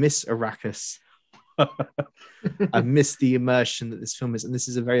I miss Arrakis. I miss the immersion that this film is. And this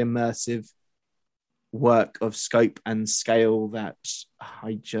is a very immersive work of scope and scale that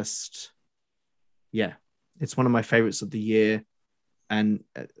I just, it's one of my favorites of the year, and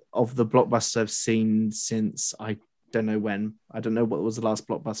of the blockbuster I've seen since I don't know when. I don't know what was the last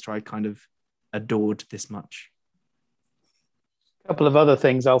blockbuster I kind of adored this much. A couple of other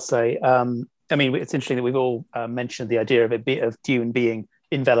things I'll say. I mean, it's interesting that we've all mentioned the idea of Dune being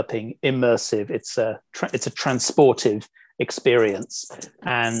enveloping, immersive. It's a transportive experience.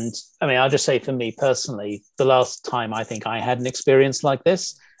 And I mean, I'll just say for me personally, the last time I think I had an experience like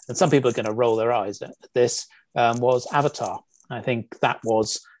this, and some people are going to roll their eyes at this, was Avatar. I think that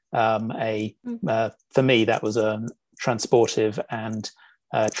was for me, that was a transportive and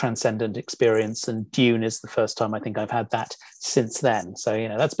transcendent experience. And Dune is the first time I think I've had that since then. So,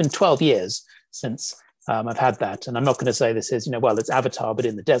 that's been 12 years since I've had that. And I'm not going to say this is, it's Avatar, but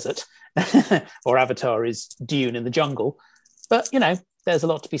in the desert, or Avatar is Dune in the jungle. But, there's a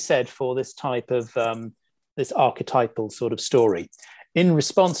lot to be said for this type of, this archetypal sort of story. In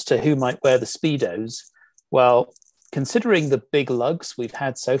response to who might wear the Speedos, well, considering the big lugs we've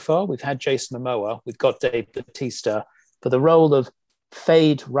had so far, we've had Jason Momoa, we've got Dave Bautista for the role of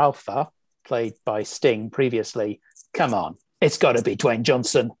Fade Ralpha, played by Sting previously. Come on, it's got to be Dwayne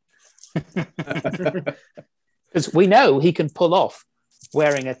Johnson. Because we know he can pull off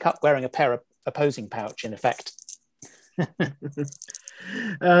wearing a pair of opposing pouch, in effect.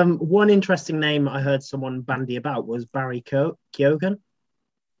 One interesting name I heard someone bandy about was Barry Keoghan.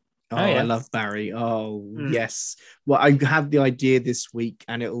 Oh, yeah. I love Barry. Oh, yes. Well, I had the idea this week,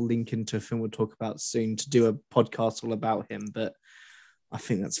 and it'll link into a film we'll talk about soon, to do a podcast all about him. But I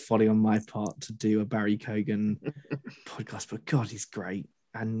think that's folly on my part to do a Barry Keoghan podcast. But God, he's great.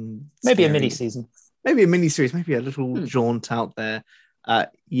 and Maybe a scary. mini season. Maybe a mini series, maybe a little jaunt out there.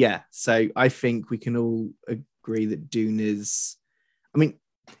 Yeah, so I think we can all agree that Dune is. I mean,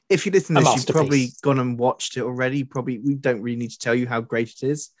 if you listen to A this, you've probably masterpiece. gone and watched it already. Probably, we don't really need to tell you how great it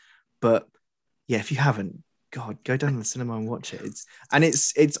is, but yeah, if you haven't, God, go down to the cinema and watch it.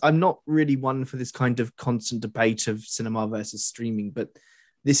 It's. I'm not really one for this kind of constant debate of cinema versus streaming, but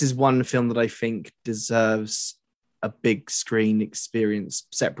this is one film that I think deserves a big screen experience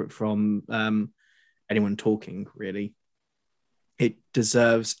separate from anyone talking, really. It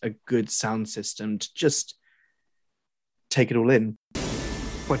deserves a good sound system to just take it all in.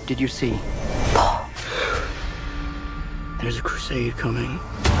 What did you see? There's a crusade coming.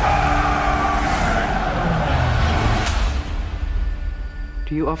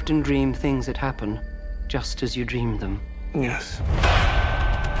 Do you often dream things that happen just as you dreamed them? Yes.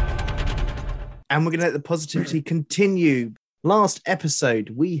 And we're going to let the positivity continue. Last episode,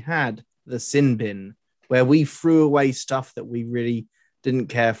 we had the sin bin, where we threw away stuff that we really didn't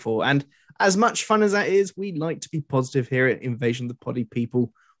care for. And as much fun as that is, we like to be positive here at Invasion of the Poddy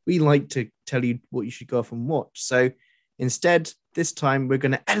people. We like to tell you what you should go off and watch. So instead, this time, we're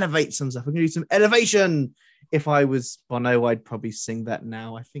going to elevate some stuff. We're going to do some elevation. If I was Bono, I'd probably sing that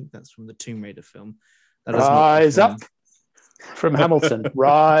now. I think that's from the Tomb Raider film. That is not the Rise film. up from Hamilton.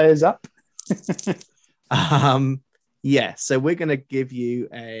 Rise up. Yeah, so we're going to give you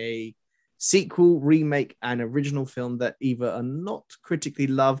a sequel, remake, and original film that either are not critically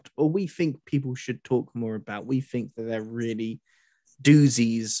loved or we think people should talk more about. We think that they're really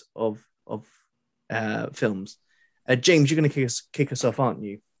doozies of films. James, you're going to kick us off, aren't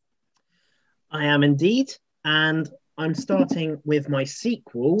you? I am indeed. And I'm starting with my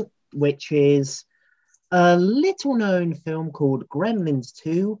sequel, which is a little known film called Gremlins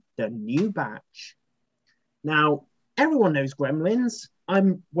 2, The New Batch. Now, everyone knows Gremlins.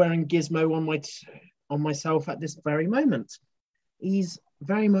 I'm wearing Gizmo on myself at this very moment. He's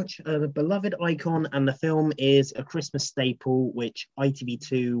very much a beloved icon, and the film is a Christmas staple, which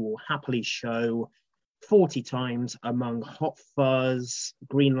ITV2 will happily show 40 times among Hot Fuzz,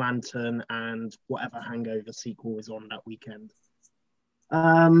 Green Lantern, and whatever Hangover sequel is on that weekend.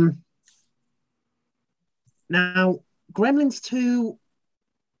 Now, Gremlins 2,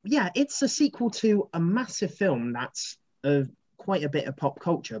 yeah, it's a sequel to a massive film that's quite a bit of pop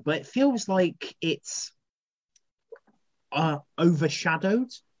culture, but it feels like it's overshadowed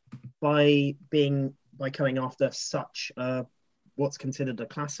by coming after such what's considered a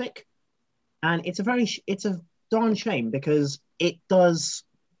classic. And it's a darn shame, because it does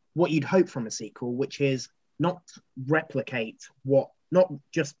what you'd hope from a sequel, which is not replicate not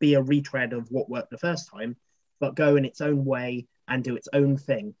just be a retread of what worked the first time, but go in its own way and do its own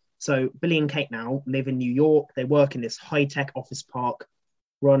thing. So Billy and Kate now live in New York. They work in this high-tech office park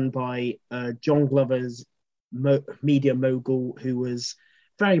run by John Glover's media mogul, who was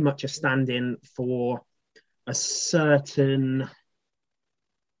very much a stand-in for a certain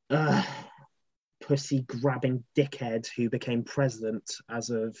pussy-grabbing dickhead who became president as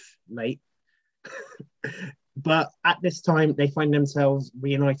of late. But at this time, they find themselves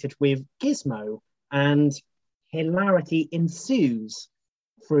reunited with Gizmo, and hilarity ensues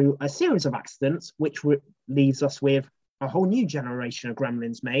through a series of accidents, which leaves us with a whole new generation of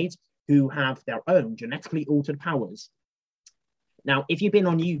gremlins made who have their own genetically altered powers. Now, if you've been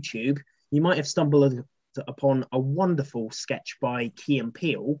on YouTube, you might have stumbled upon a wonderful sketch by Key and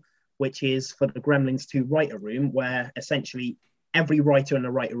Peele, which is for the Gremlins 2 writer room, where essentially every writer in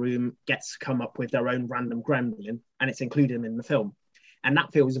the writer room gets to come up with their own random gremlin, and it's included in the film. And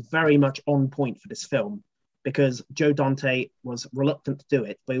that feels very much on point for this film, because Joe Dante was reluctant to do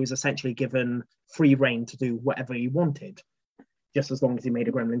it, but he was essentially given free reign to do whatever he wanted, just as long as he made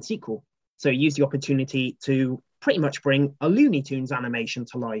a Gremlin sequel. So he used the opportunity to pretty much bring a Looney Tunes animation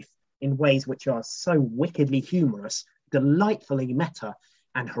to life in ways which are so wickedly humorous, delightfully meta,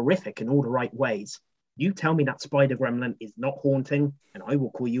 and horrific in all the right ways. You tell me that Spider Gremlin is not haunting, and I will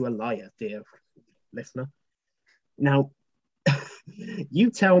call you a liar, dear listener. Now,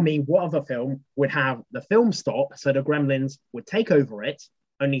 you tell me what other film would have the film stop so the Gremlins would take over it,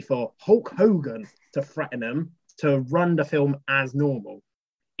 only for Hulk Hogan to threaten them to run the film as normal.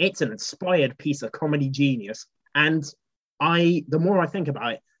 It's an inspired piece of comedy genius, and the more I think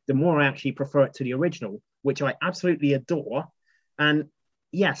about it, the more I actually prefer it to the original, which I absolutely adore. And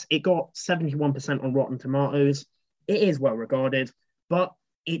yes, it got 71% on Rotten Tomatoes. It is well regarded, but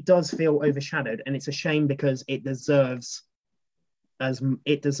it does feel overshadowed, and it's a shame, because it deserves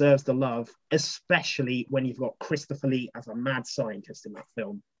the love, especially when you've got Christopher Lee as a mad scientist in that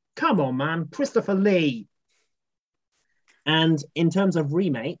film. Come on, man, Christopher Lee. And in terms of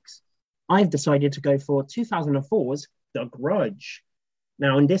remakes, I've decided to go for 2004's The Grudge.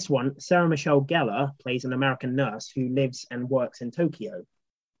 Now, in this one, Sarah Michelle Gellar plays an American nurse who lives and works in Tokyo.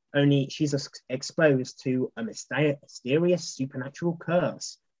 Only she's exposed to a mysterious supernatural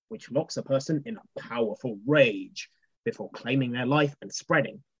curse, which locks a person in a powerful rage before claiming their life and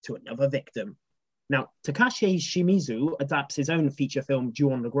spreading to another victim. Now, Takashi Shimizu adapts his own feature film,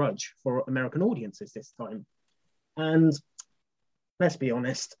 Ju-on the Grudge, for American audiences this time. And let's be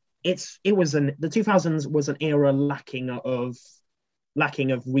honest, the 2000s was an era lacking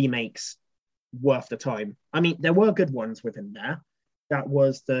of remakes worth the time. I mean, there were good ones within there. That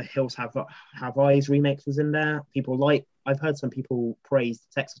was the Hills Have Eyes remakes was in there. I've heard some people praise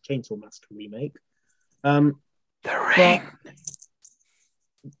the Texas Chainsaw Massacre remake. The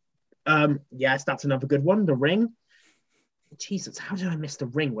Ring. Yes, that's another good one. The Ring. Jesus, how did I miss The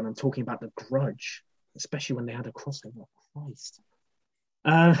Ring when I'm talking about The Grudge? Especially when they had a crossover. Christ.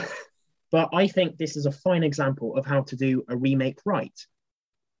 But I think this is a fine example of how to do a remake right.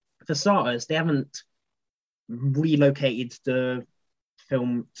 For starters, they haven't relocated the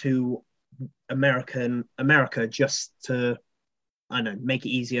film to America just to, I don't know, make it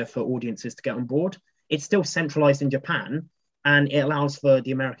easier for audiences to get on board. It's still centralized in Japan, and it allows for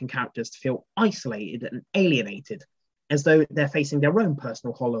the American characters to feel isolated and alienated, as though they're facing their own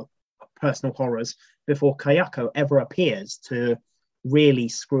personal horrors before Kayako ever appears to really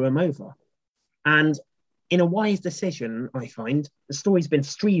screw him over. And in a wise decision, I find, the story's been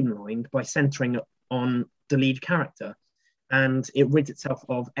streamlined by centering on the lead character, and it rids itself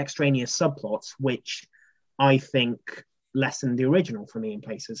of extraneous subplots, which I think lessen the original for me in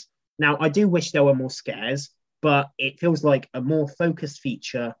places. Now, I do wish there were more scares, but it feels like a more focused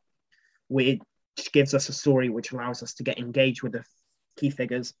feature, which gives us a story which allows us to get engaged with the key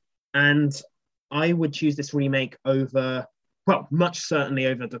figures. And I would choose this remake over, well, much certainly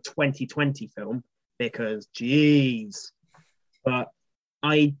over the 2020 film, because, geez. But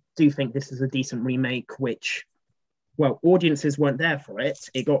I do think this is a decent remake, which, well, audiences weren't there for it.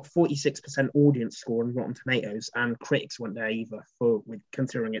 It got 46% audience score on Rotten Tomatoes, and critics weren't there either,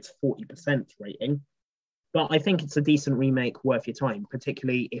 considering its 40% rating. But I think it's a decent remake worth your time,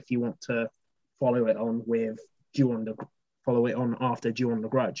 particularly if you want to follow it on after Ju-on the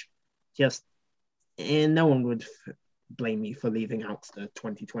Grudge. Just, no one would blame me for leaving out the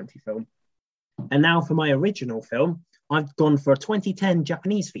 2020 film. And now for my original film, I've gone for a 2010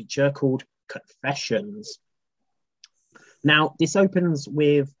 Japanese feature called Confessions. Now, this opens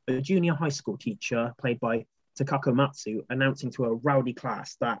with a junior high school teacher, played by Takako Matsu, announcing to a rowdy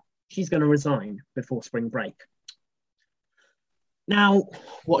class that she's going to resign before spring break. Now,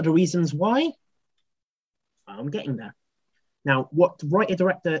 what are the reasons why? I'm getting there. Now, what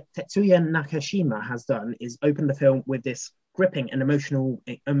writer-director Tetsuya Nakashima has done is open the film with this gripping and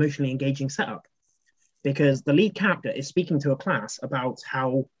emotionally engaging setup, because the lead character is speaking to a class about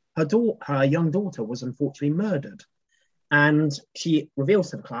how her young daughter was unfortunately murdered. And she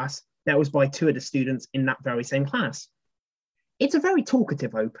reveals to the class that was by two of the students in that very same class. It's a very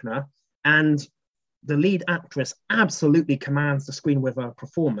talkative opener, and the lead actress absolutely commands the screen with her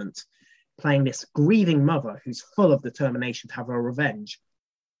performance, playing this grieving mother who's full of determination to have her revenge.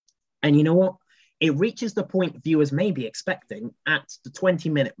 And you know what? It reaches the point viewers may be expecting at the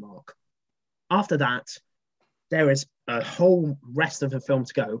 20-minute mark. After that, there is a whole rest of the film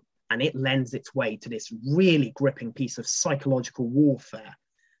to go, and it lends its way to this really gripping piece of psychological warfare.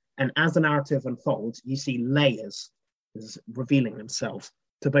 And as the narrative unfolds, you see layers revealing themselves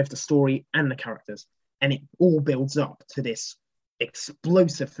to both the story and the characters. And it all builds up to this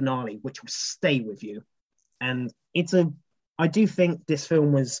explosive finale, which will stay with you. And I do think this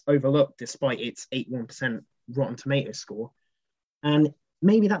film was overlooked despite its 81% Rotten Tomatoes score. And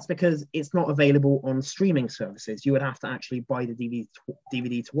maybe that's because it's not available on streaming services. You would have to actually buy the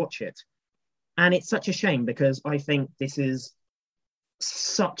DVD to watch it. And it's such a shame, because I think this is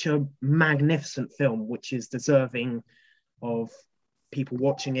such a magnificent film, which is deserving of people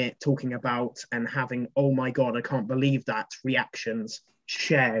watching it, talking about, and having, oh my God, I can't believe that, reactions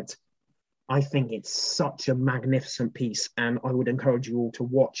shared. I think it's such a magnificent piece, and I would encourage you all to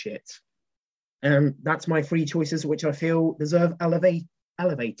watch it. And that's my three choices, which I feel deserve elevating.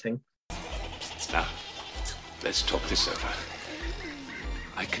 Now, let's talk this over.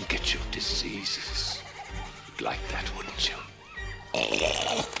 I can get you diseases. You'd like that, wouldn't you?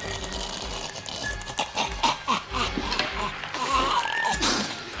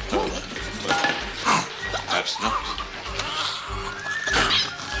 Perhaps not.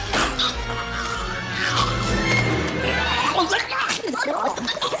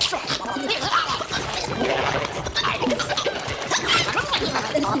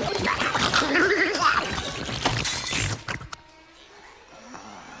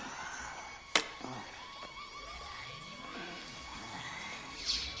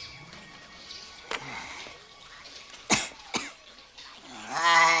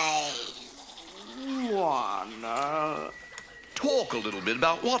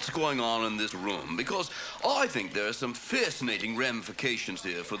 about what's going on in this room, because I think there are some fascinating ramifications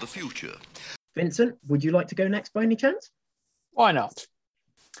here for the future. Vincent, would you like to go next by any chance? Why not?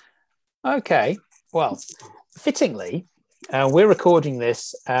 Okay, well, fittingly, we're recording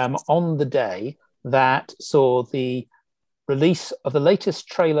this on the day that saw the release of the latest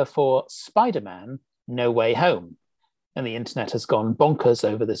trailer for Spider-Man No Way Home. And the internet has gone bonkers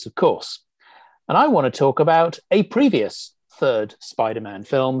over this, of course. And I want to talk about a previous third Spider-Man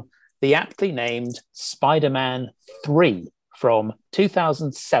film, the aptly named Spider-Man 3 from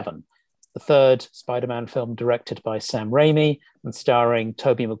 2007, the third Spider-Man film directed by Sam Raimi and starring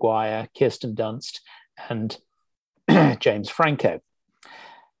Tobey Maguire, Kirsten Dunst, and James Franco.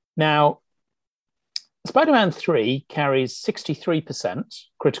 Now, Spider-Man 3 carries 63%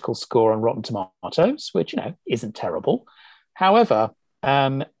 critical score on Rotten Tomatoes, which, isn't terrible. However,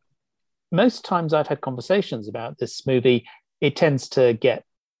 most times I've had conversations about this movie, it tends to get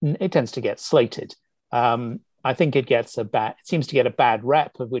slated. I think it seems to get a bad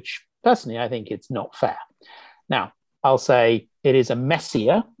rep, of which personally I think it's not fair. Now, I'll say it is a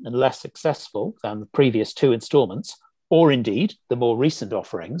messier and less successful than the previous two installments, or indeed the more recent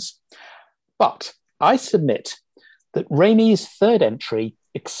offerings. But I submit that Raimi's third entry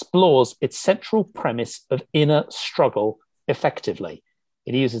explores its central premise of inner struggle effectively.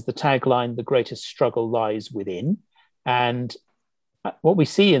 It uses the tagline, "The greatest struggle lies within." And what we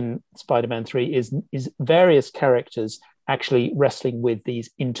see in Spider-Man 3 is various characters actually wrestling with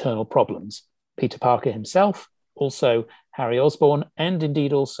these internal problems. Peter Parker himself, also Harry Osborn, and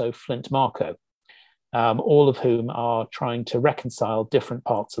indeed also Flint Marko, all of whom are trying to reconcile different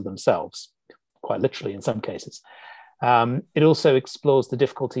parts of themselves, quite literally in some cases. It also explores the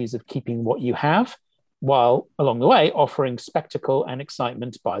difficulties of keeping what you have, while along the way offering spectacle and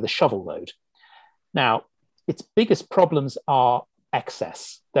excitement by the shovel load. Now, its biggest problems are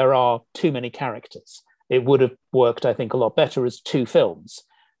excess. There are too many characters. It would have worked, I think, a lot better as two films.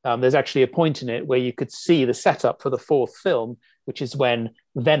 There's actually a point in it where you could see the setup for the fourth film, which is when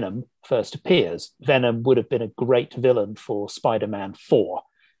Venom first appears. Venom would have been a great villain for Spider-Man 4.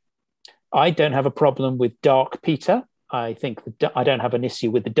 I don't have a problem with Dark Peter. I think I don't have an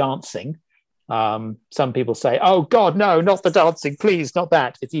issue with the dancing. Some people say, "Oh God, no, not the dancing, please, not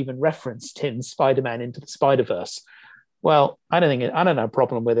that." It's even referenced in Spider-Man Into the Spider-Verse. Well, I don't have a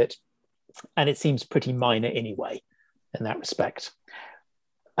problem with it, and it seems pretty minor anyway in that respect.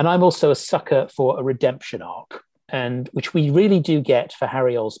 And I'm also a sucker for a redemption arc, and which we really do get for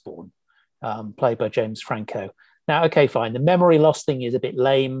Harry Osborn, played by James Franco. Now, okay, fine, the memory loss thing is a bit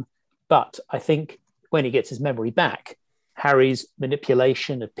lame, but I think when he gets his memory back, Harry's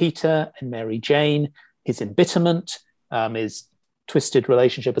manipulation of Peter and Mary Jane, his embitterment, his twisted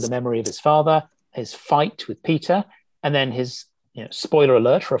relationship with the memory of his father, his fight with Peter, and then his, spoiler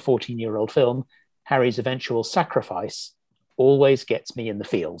alert for a 14-year-old film, Harry's eventual sacrifice always gets me in the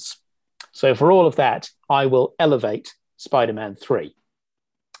feels. So for all of that, I will elevate Spider-Man 3.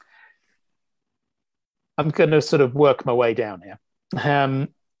 I'm going to sort of work my way down here.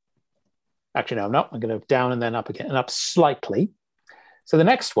 Actually, no, I'm not. I'm going to down and then up again, and up slightly. So the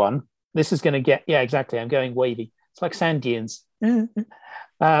next one, this is going to get, yeah, exactly. I'm going wavy. It's like sand dunes. In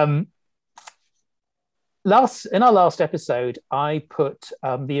our last episode, I put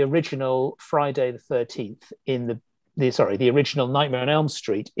the original Friday the 13th in the original Nightmare on Elm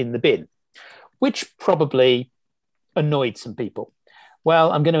Street in the bin, which probably annoyed some people.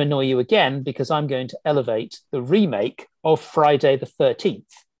 Well, I'm going to annoy you again because I'm going to elevate the remake of Friday the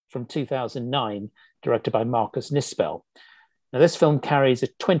 13th from 2009, directed by Marcus Nispel. Now, this film carries a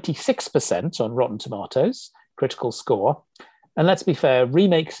 26% on Rotten Tomatoes, critical score. And let's be fair,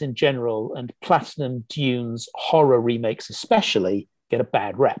 remakes in general and Platinum Dunes horror remakes especially get a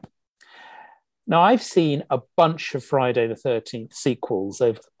bad rep. Now, I've seen a bunch of Friday the 13th sequels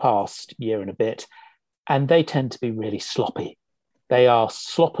over the past year and a bit, and they tend to be really sloppy. They are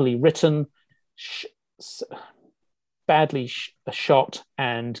sloppily written, badly shot,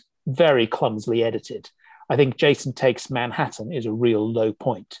 and very clumsily edited. I think Jason Takes Manhattan is a real low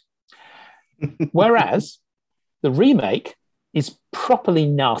point. Whereas the remake is properly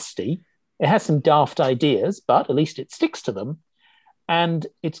nasty. It has some daft ideas, but at least it sticks to them. And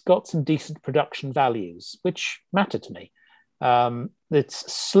it's got some decent production values, which matter to me.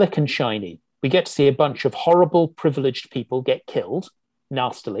 It's slick and shiny. We get to see a bunch of horrible, privileged people get killed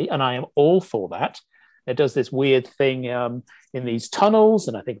nastily, and I am all for that. It does this weird thing in these tunnels,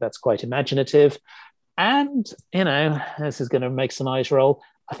 and I think that's quite imaginative. And, this is going to make some eyes roll.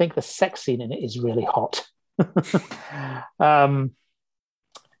 I think the sex scene in it is really hot.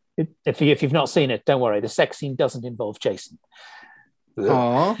 If you've not seen it, don't worry. The sex scene doesn't involve Jason.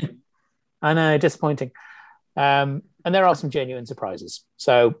 Aw. I know, disappointing. And there are some genuine surprises.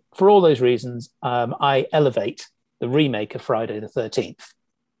 So for all those reasons, I elevate the remake of Friday the 13th.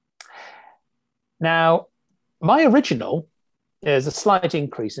 Now, my original is a slight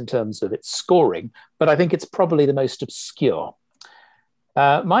increase in terms of its scoring, but I think it's probably the most obscure.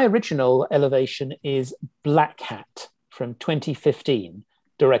 My original elevation is Black Hat from 2015,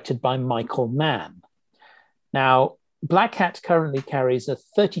 directed by Michael Mann. Now, Black Hat currently carries a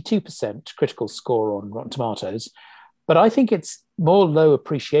 32% critical score on Rotten Tomatoes, but I think it's more low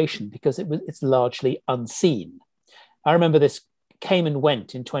appreciation because it's largely unseen. I remember this came and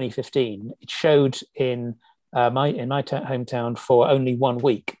went in 2015. It showed in my hometown for only 1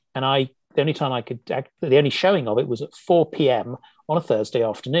 week, and the only showing of it was at 4 p.m. on a Thursday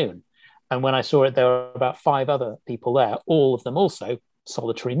afternoon. And when I saw it, there were about 5 other people there, all of them also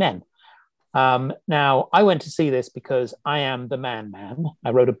solitary men. Now, I went to see this because I am the man.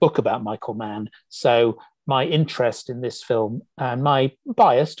 I wrote a book about Michael Mann, so my interest in this film and my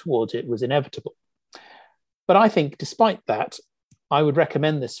bias towards it was inevitable. But I think, despite that, I would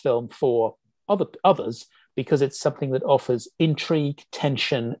recommend this film for others because it's something that offers intrigue,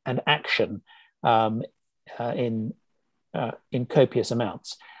 tension, and action in copious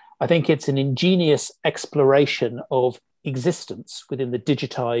amounts. I think it's an ingenious exploration of existence within the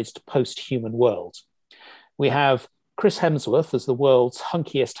digitized post-human world. We have Chris Hemsworth as the world's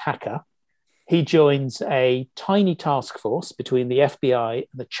hunkiest hacker. He joins a tiny task force between the FBI and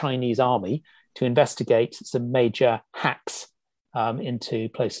the Chinese army to investigate some major hacks into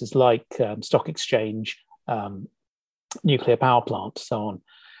places like stock exchange, nuclear power plant, so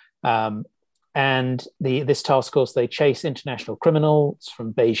on. And this task force, they chase international criminals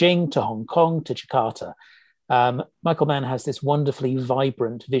from Beijing to Hong Kong to Jakarta. Michael Mann has this wonderfully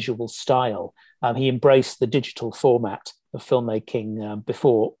vibrant visual style. He embraced the digital format of filmmaking long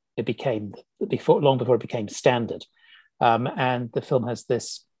before it became standard. And the film has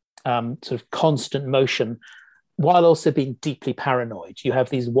this sort of constant motion while also being deeply paranoid. You have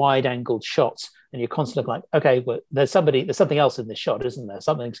these wide-angled shots, and you're constantly like, okay, well, there's something else in this shot, isn't there?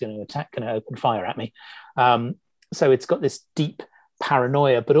 Something's going to attack, going to open fire at me. So it's got this deep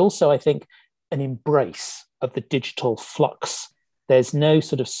paranoia, but also I think an embrace of the digital flux. There's no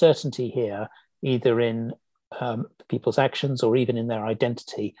sort of certainty here, either in people's actions or even in their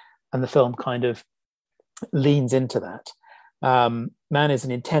identity, and the film kind of leans into that. Mann is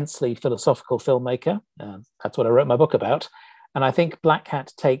an intensely philosophical filmmaker. That's what I wrote my book about. And I think Black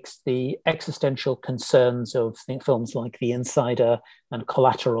Hat takes the existential concerns of films like The Insider and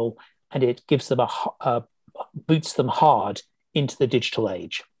Collateral, and it gives them boots them hard into the digital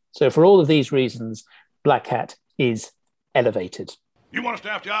age. So for all of these reasons, Black Hat is elevated. You want a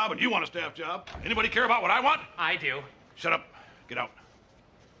staff job and you want a staff job. Anybody care about what I want? I do. Shut up. Get out.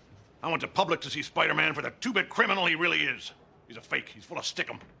 I want the public to see Spider-Man for the two-bit criminal he really is. He's a fake. He's full of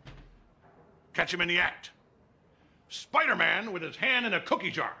stickum. Catch him in the act. Spider-Man with his hand in a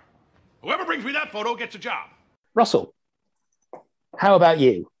cookie jar. Whoever brings me that photo gets a job. Russell, how about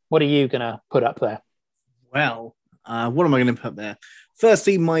you? What are you going to put up there? Well, what am I going to put there?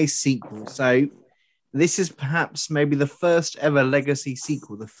 Firstly, my sequel. So this is perhaps maybe the first ever legacy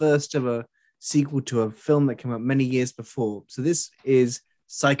sequel, the first ever sequel to a film that came out many years before. So this is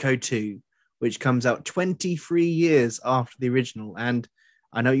Psycho 2, which comes out 23 years after the original. And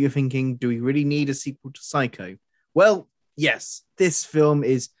I know you're thinking, do we really need a sequel to Psycho? Well, yes, this film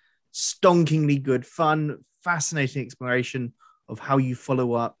is stonkingly good fun, fascinating exploration of how you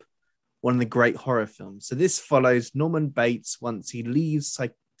follow up one of the great horror films. So this follows Norman Bates once he leaves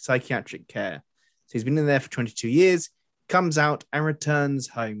psychiatric care. So he's been in there for 22 years, comes out and returns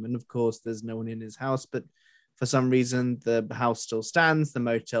home. And of course, there's no one in his house, but for some reason, the house still stands, the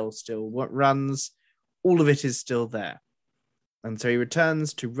motel still runs, all of it is still there. And so he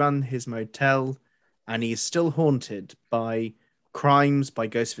returns to run his motel, and he is still haunted by crimes, by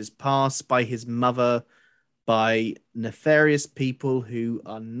ghosts of his past, by his mother, by nefarious people who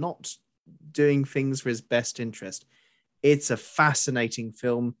are not doing things for his best interest. It's a fascinating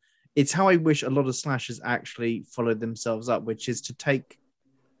film. It's how I wish a lot of slashers actually followed themselves up, which is to take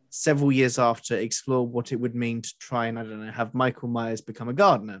several years after, explore what it would mean to try and, I don't know, have Michael Myers become a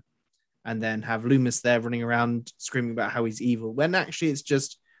gardener and then have Loomis there running around screaming about how he's evil, when actually it's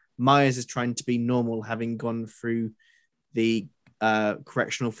just Myers is trying to be normal, having gone through the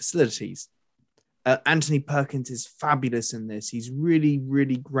correctional facilities. Anthony Perkins is fabulous in this. He's really,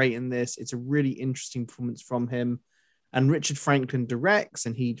 really great in this. It's a really interesting performance from him. And Richard Franklin directs,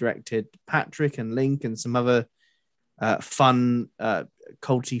 and he directed Patrick and Link and some other fun,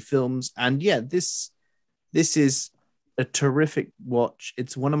 culty films. And yeah, this is a terrific watch.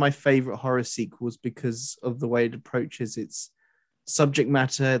 It's one of my favorite horror sequels because of the way it approaches its subject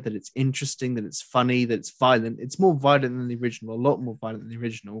matter, that it's interesting, that it's funny, that it's violent. It's more violent than the original, a lot more violent than the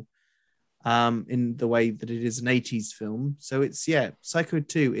original, in the way that it is an 80s film. So it's, Psycho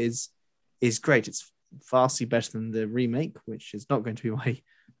 2 is great. It's vastly better than the remake, which is not going to be my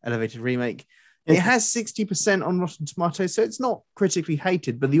elevated remake. It has 60% on Rotten Tomatoes, so it's not critically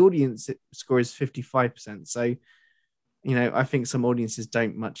hated, but the audience score is 55%. So, I think some audiences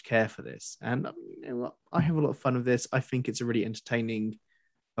don't much care for this. And I have a lot of fun with this. I think it's a really entertaining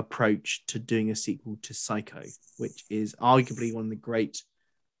approach to doing a sequel to Psycho, which is arguably one of the great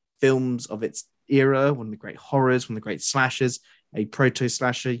films of its era, one of the great horrors, one of the great slashers, a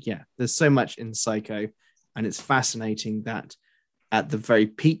proto-slasher. Yeah, there's so much in Psycho, and it's fascinating that at the very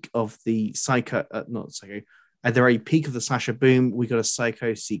peak of the at the very peak of the slasher boom, we got a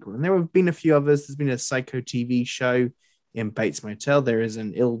Psycho sequel. And there have been a few others. There's been a Psycho TV show in Bates Motel. There is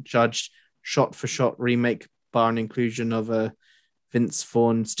an ill-judged shot-for-shot remake, bar an inclusion of Vince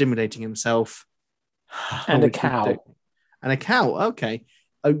Vaughn stimulating himself. And a cow. And a cow, okay.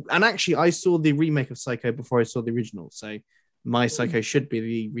 And actually, I saw the remake of Psycho before I saw the original. So my Psycho should be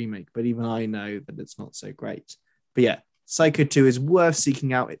the remake, but even I know that it's not so great. But yeah, Psycho 2 is worth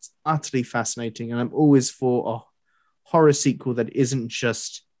seeking out. It's utterly fascinating, and I'm always for a horror sequel that isn't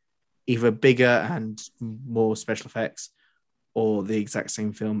just either bigger and more special effects or the exact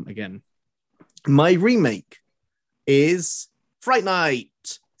same film again. My remake is Fright Night.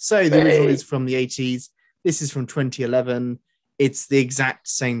 So the original is from the 80s. This is from 2011. It's the exact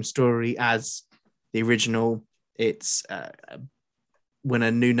same story as the original. It's when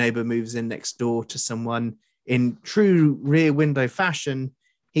a new neighbor moves in next door to someone. In true Rear Window fashion,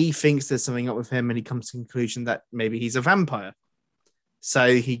 he thinks there's something up with him, and he comes to the conclusion that maybe he's a vampire.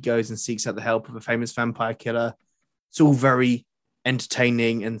 So he goes and seeks out the help of a famous vampire killer. It's all very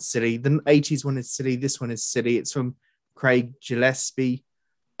entertaining and silly. The 80s one is silly. This one is silly. It's from Craig Gillespie.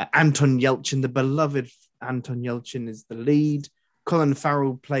 Anton Yelchin, the beloved Anton Yelchin, is the lead. Colin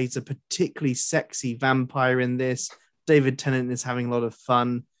Farrell plays a particularly sexy vampire in this. David Tennant is having a lot of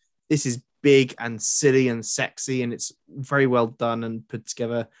fun. This is big and silly and sexy, and it's very well done and put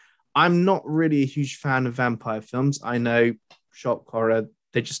together. I'm not really a huge fan of vampire films. I know, shock horror,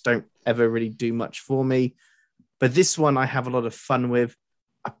 they just don't ever really do much for me. But this one I have a lot of fun with.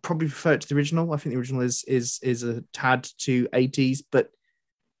 I probably prefer it to the original. I think the original is a tad too 80s, but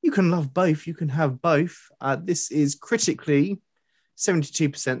you can love both. You can have both. This is critically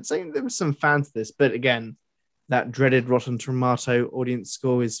 72%. So there were some fans of this, but again, that dreaded Rotten Tomato audience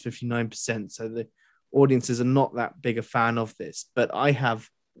score is 59%. So the audiences are not that big a fan of this, but I have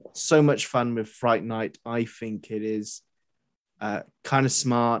so much fun with Fright Night. I think it is kind of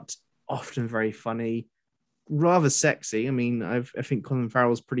smart, often very funny, rather sexy. I mean, I think Colin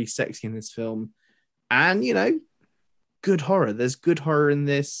Farrell's pretty sexy in this film, and good horror. There's good horror in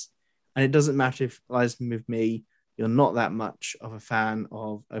this, and it doesn't matter if, as with me, you're not that much of a fan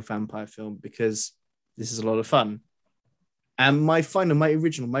of a vampire film, because this is a lot of fun. And my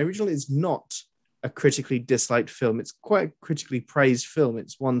original is not a critically disliked film. It's quite a critically praised film.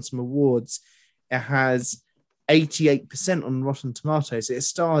 It's won some awards. It has 88% on Rotten Tomatoes. It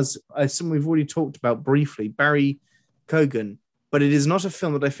stars someone we've already talked about briefly, Barry Keoghan, but it is not a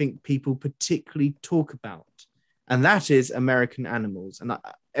film that I think people particularly talk about. And that is American Animals. And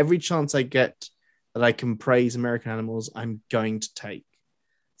every chance I get that I can praise American Animals, I'm going to take.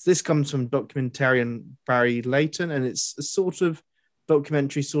 So this comes from documentarian Barry Layton, and it's a sort of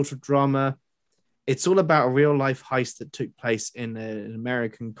documentary, sort of drama. It's all about a real life heist that took place in an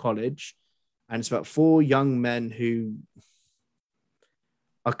American college. And it's about 4 young men who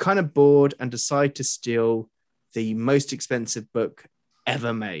are kind of bored and decide to steal the most expensive book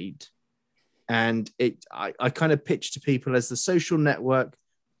ever made. And I kind of pitch to people as The Social Network,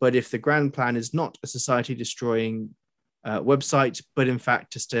 but if the grand plan is not a society-destroying website, but in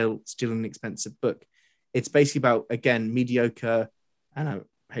fact to steal an expensive book. It's basically about, again, mediocre, and I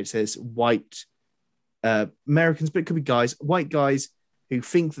hate to say this, white Americans, but it could be guys, white guys who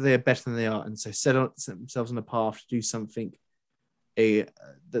think that they are better than they are, and so set themselves on a path to do something that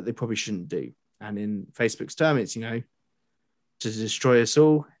they probably shouldn't do. And in Facebook's term, it's, to destroy us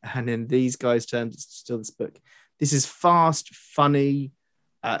all. And in these guys' terms, it's to steal this book. This is fast, funny,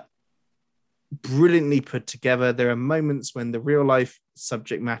 brilliantly put together. There are moments when the real life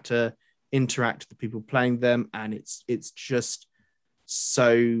subject matter interact with the people playing them, and it's just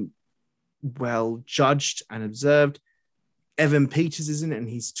so well judged and observed. Evan Peters is in it, and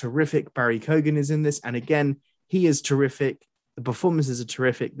he's terrific. Barry Keoghan is in this, and again, he is terrific. The performances are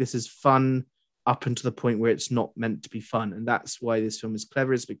terrific. This is fun, up until the point where it's not meant to be fun. And that's why this film is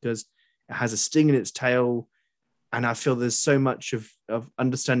clever, is because it has a sting in its tail. And I feel there's so much of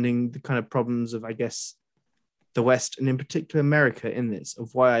understanding the kind of problems of, I guess, the West, and in particular America in this,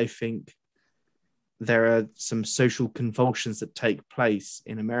 of why I think there are some social convulsions that take place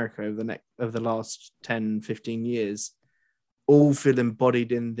in America over the last 10, 15 years, all feel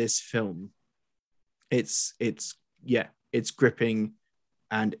embodied in this film. It's gripping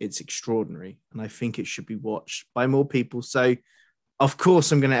and it's extraordinary. And I think it should be watched by more people. So of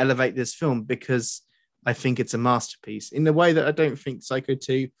course I'm going to elevate this film because I think it's a masterpiece in the way that I don't think Psycho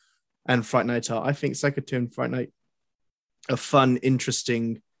 2 and Fright Night are. I think Psycho 2 and Fright Night are fun,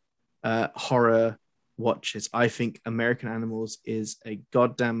 interesting horror watches. I think American Animals is a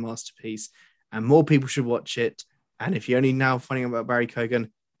goddamn masterpiece and more people should watch it. And if you're only now finding out about Barry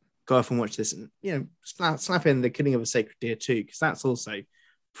Keoghan, go off and watch this and, slap in The Killing of a Sacred Deer too, because that's also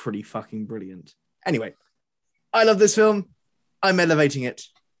pretty fucking brilliant. Anyway, I love this film. I'm elevating it.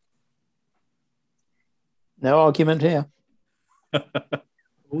 No argument here.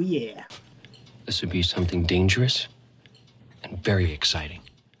 Oh, yeah. This would be something dangerous and very exciting.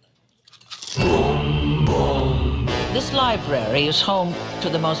 This library is home to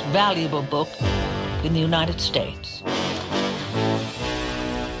the most valuable book in the United States.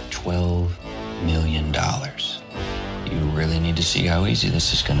 $12 million. You really need to see how easy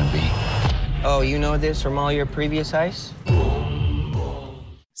this is going to be. Oh, you know this from all your previous heists?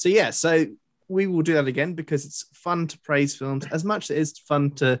 So we will do that again because it's fun to praise films as much as it is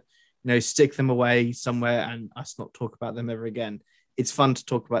fun to, stick them away somewhere and us not talk about them ever again. It's fun to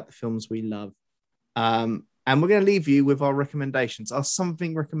talk about the films we love. And we're going to leave you with our recommendations, our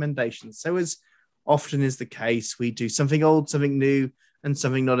something recommendations. So as often is the case, we do something old, something new, and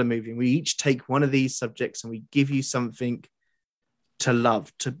something not a movie. And we each take one of these subjects and we give you something to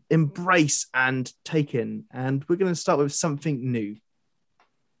love, to embrace and take in. And we're going to start with something new.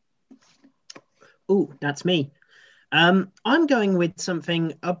 Oh, that's me. I'm going with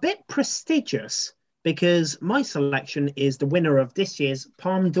something a bit prestigious because my selection is the winner of this year's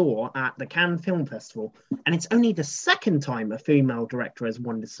Palme d'Or at the Cannes Film Festival. And it's only the second time a female director has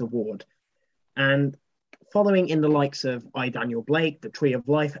won this award. And following in the likes of I, Daniel Blake, The Tree of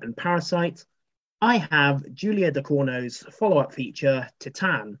Life, and Parasite, I have Julia Ducournau's follow-up feature,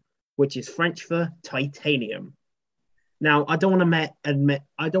 Titan, which is French for titanium. Now, I don't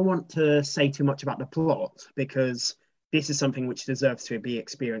want to say too much about the plot because this is something which deserves to be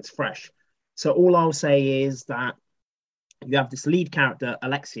experienced fresh. So all I'll say is that you have this lead character,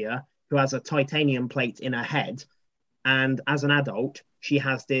 Alexia, who has a titanium plate in her head. And as an adult, she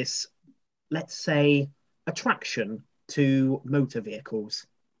has this, let's say, attraction to motor vehicles.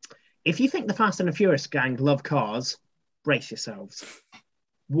 If you think the Fast and the Furious gang love cars, brace yourselves.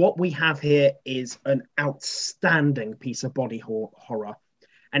 What we have here is an outstanding piece of body horror,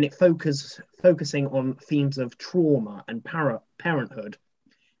 and it focusing on themes of trauma and parenthood.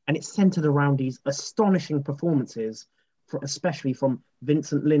 And it's centered around these astonishing performances, especially from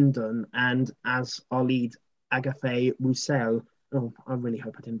Vincent Lindon and as our lead, Agathe Roussel. Oh, I really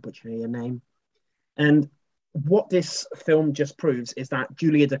hope I didn't butcher your name. And what this film just proves is that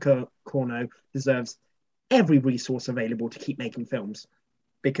Julia Ducournau deserves every resource available to keep making films.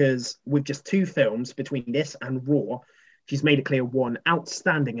 Because with just 2 films between this and Raw, she's made it clear one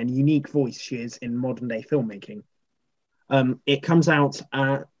outstanding and unique voice she is in modern day filmmaking. It comes out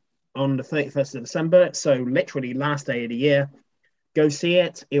on the 31st of December, so literally last day of the year. Go see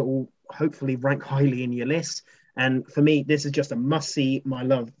it. It will hopefully rank highly in your list. And for me, this is just a must-see,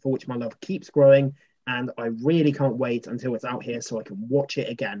 for which my love keeps growing. And I really can't wait until it's out here so I can watch it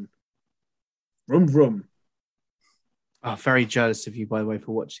again. Vroom, vroom. Oh, very jealous of you, by the way,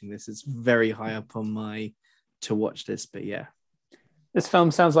 for watching this. It's very high up on my to watch this, but yeah. This film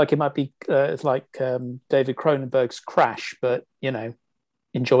sounds like it might be it's like David Cronenberg's Crash, but,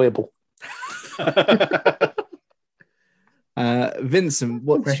 enjoyable. Vincent,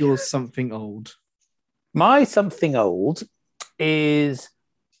 what's your something old? My something old is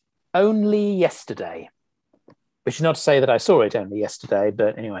Only Yesterday, which is not to say that I saw it only yesterday,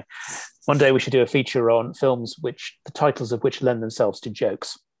 but anyway, one day we should do a feature on films the titles of which lend themselves to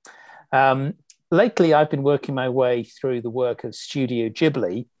jokes. Lately, I've been working my way through the work of Studio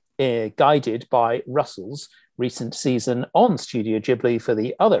Ghibli, guided by Russell's recent season on Studio Ghibli for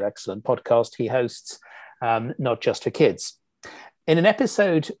the other excellent podcast he hosts, Not Just for Kids. In an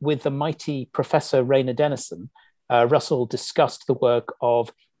episode with the mighty Professor Raina Dennison, Russell discussed the work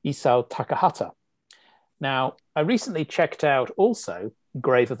of Isao Takahata. Now, I recently checked out also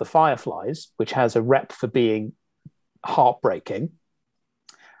Grave of the Fireflies, which has a rep for being heartbreaking.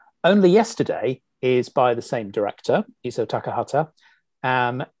 Only Yesterday is by the same director, Isao Takahata,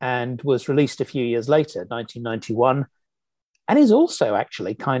 and was released a few years later, 1991, and is also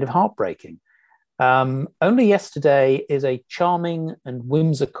actually kind of heartbreaking. Only Yesterday is a charming and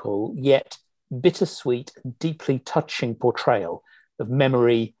whimsical, yet bittersweet, deeply touching portrayal of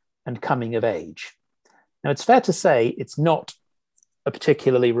memory and coming of age. Now, it's fair to say it's not a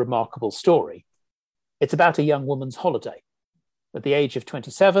particularly remarkable story. It's about a young woman's holiday. At the age of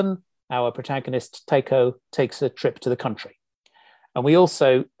 27, our protagonist, Teiko, takes a trip to the country. And we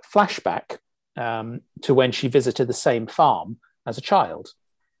also flashback to when she visited the same farm as a child.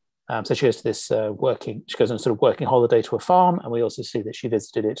 So she goes to this she goes on a sort of working holiday to a farm, and we also see that she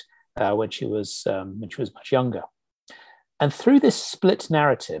visited it when she was much younger. And through this split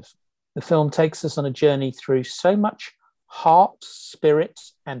narrative, the film takes us on a journey through so much heart, spirit,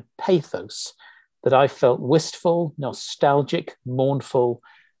 and pathos that I felt wistful, nostalgic, mournful,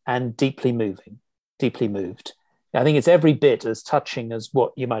 and deeply moved. I think it's every bit as touching as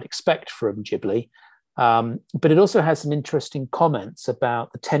what you might expect from Ghibli, but it also has some interesting comments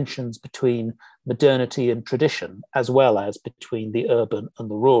about the tensions between modernity and tradition, as well as between the urban and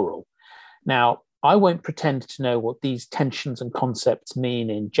the rural. Now, I won't pretend to know what these tensions and concepts mean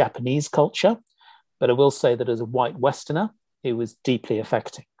in Japanese culture, but I will say that as a white Westerner, it was deeply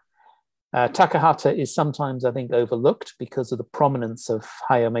affecting. Takahata is sometimes, I think, overlooked because of the prominence of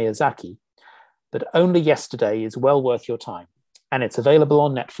Hayao Miyazaki, but Only Yesterday is well worth your time, and it's available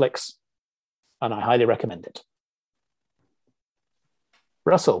on Netflix, and I highly recommend it.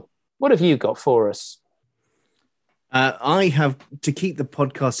 Russell, what have you got for us? I have, to keep the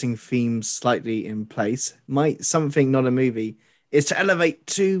podcasting theme slightly in place, my Something Not a Movie is to elevate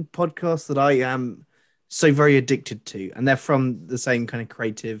two podcasts that I am so very addicted to, and they're from the same kind of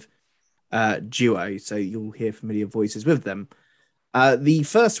creative duo, so you'll hear familiar voices with them. The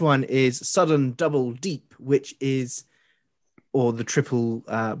first one is Sudden Double Deep, which is, or the Triple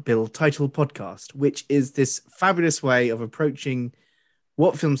Bill title podcast, which is this fabulous way of approaching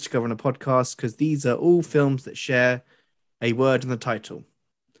what films to cover on a podcast, because these are all films that share a word in the title.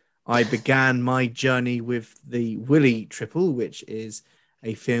 I began my journey with the Willy Triple, which is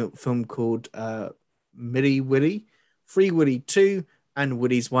a film called Milli Willy, Free Willy 2, and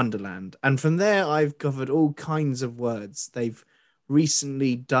Willy's Wonderland. And from there, I've covered all kinds of words. They've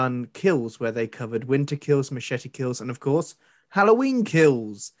recently done Kills, where they covered Winter Kills, Machete Kills, and of course, Halloween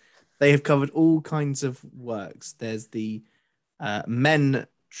Kills. They have covered all kinds of works. There's the Men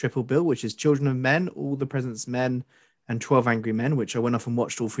Triple Bill, which is Children of Men, All the President's Men, and 12 Angry Men, which I went off and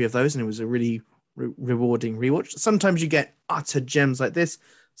watched all three of those, and it was a really rewarding rewatch. Sometimes you get utter gems like this.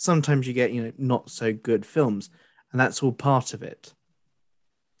 Sometimes you get, not so good films, and that's all part of it.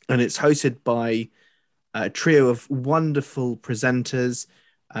 And it's hosted by a trio of wonderful presenters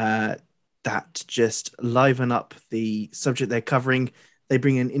that just liven up the subject they're covering. They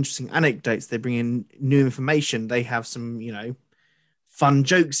bring in interesting anecdotes. They bring in new information. They have some, fun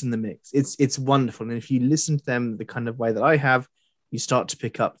jokes in the mix. It's wonderful. And if you listen to them the kind of way that I have, you start to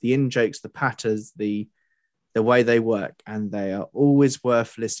pick up the in-jokes, the patters, the way they work, and they are always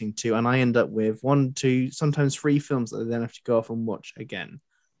worth listening to. And I end up with 1, 2, sometimes 3 films that I then have to go off and watch again,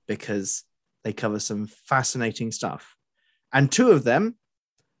 because they cover some fascinating stuff. And 2 of them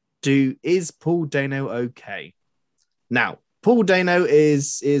is Paul Dano okay? Now, Paul Dano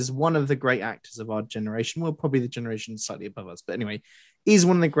is one of the great actors of our generation. Well, probably the generation slightly above us. But anyway, he's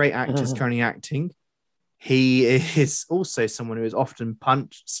one of the great actors currently acting. He is also someone who is often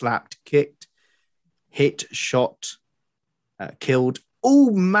punched, slapped, kicked, hit, shot, killed.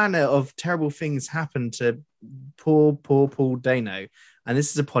 All manner of terrible things happen to poor Paul Dano. And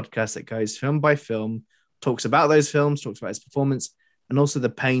this is a podcast that goes film by film, talks about those films, talks about his performance, and also the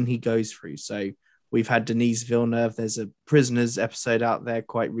pain he goes through. So we've had Denis Villeneuve. There's a Prisoners episode out there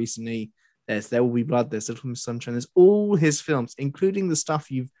quite recently. There's There Will Be Blood. There's Little Miss Sunshine. There's all his films, including the stuff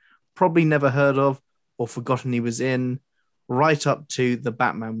you've probably never heard of or forgotten he was in, right up to The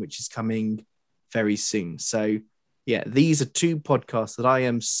Batman, which is coming very soon. So, yeah, these are 2 podcasts that I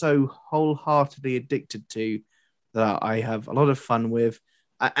am so wholeheartedly addicted to, that I have a lot of fun with.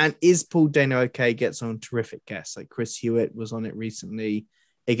 And Is Paul Dano okay? Gets on terrific guests. Like Chris Hewitt was on it recently.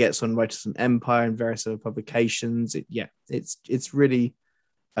 It gets on Writers on Empire and various other publications. It's really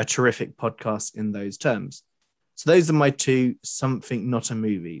a terrific podcast in those terms. So those are my 2 Something Not a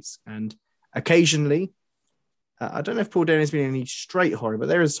Movies. And occasionally, I don't know if Paul Dano has been in any straight horror, but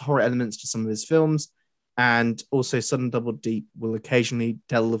there is horror elements to some of his films. And also Sudden Double Deep will occasionally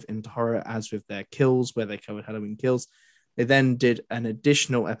delve into horror, as with their Kills, where they covered Halloween Kills. They then did an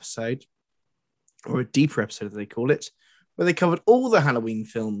additional episode, or a deeper episode as they call it, where they covered all the Halloween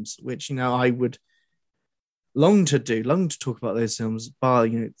films, which, I would long to talk about those films, bar,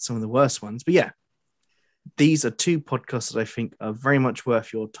 some of the worst ones. But yeah, these are two podcasts that I think are very much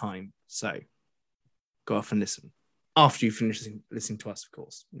worth your time. So go off and listen. After you finish listening to us, of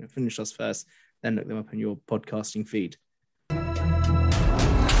course. Finish us first, then look them up in your podcasting feed.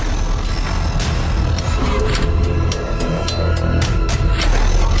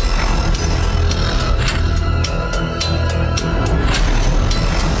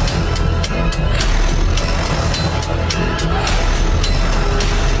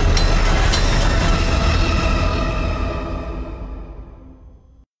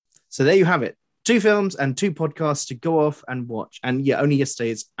 So there you have it. 2 films and 2 podcasts to go off and watch. And yeah, only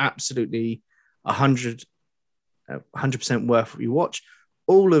yesterday is absolutely 100% worth what you watch.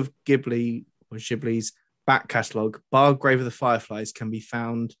 All of Ghibli's back catalogue, bar Grave of the Fireflies, can be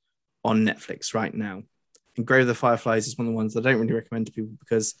found on Netflix right now. And Grave of the Fireflies is one of the ones that I don't really recommend to people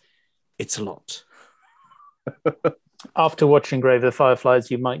because it's a lot. After watching Grave of the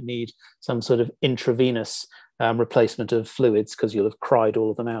Fireflies, you might need some sort of intravenous replacement of fluids because you'll have cried all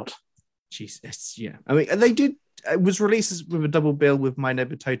of them out. Jesus, yeah. I mean, they did. It was released with a double bill with My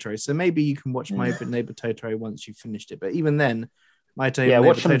Neighbor Totoro, so maybe you can watch My Neighbor Totoro once you've finished it. But even then, watch them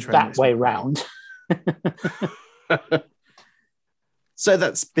that way round. So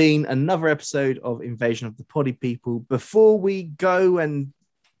that's been another episode of Invasion of the Poddy People. Before we go and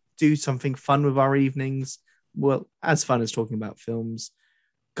do something fun with our evenings, well, as fun as talking about films,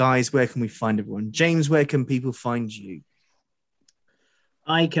 guys, where can we find everyone? James, where can people find you?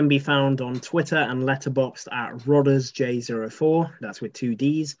 I can be found on Twitter and Letterboxd at RoddersJ04. That's with 2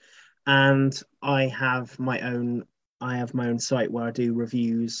 Ds. And I have my own site where I do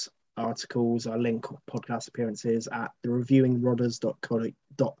reviews, articles. I link podcast appearances at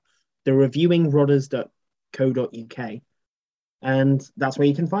thereviewingrodders.co.uk. And that's where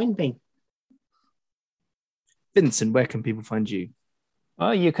you can find me. Vincent, where can people find you?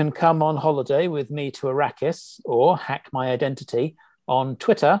 Well, you can come on holiday with me to Arrakis or hack my identity on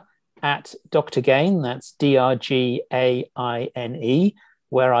Twitter at Dr. Gain, that's DRGAINE,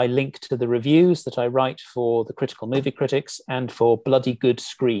 where I link to the reviews that I write for the Critical Movie Critics and for Bloody Good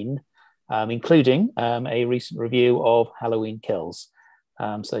Screen, including a recent review of Halloween Kills.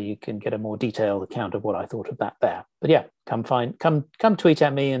 So you can get a more detailed account of what I thought of that there. But yeah, come tweet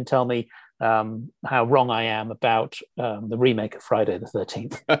at me and tell me how wrong I am about the remake of Friday the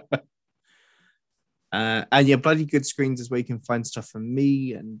 13th. And yeah, Bloody Good Screens is where you can find stuff from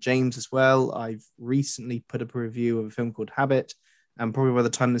me and James as well. I've recently put up a review of a film called Habit, and probably by the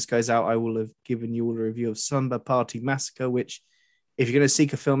time this goes out, I will have given you all a review of Slumber Party Massacre, which, if you're going to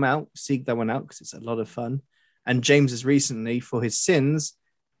seek a film out, seek that one out because it's a lot of fun. And James has recently, for his sins,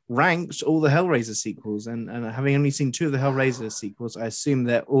 ranked all the Hellraiser sequels, and having only seen 2 of the Hellraiser sequels, I assume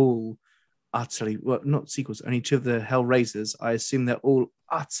they're all utterly, well, not sequels, only 2 of the Hellraisers, I assume they're all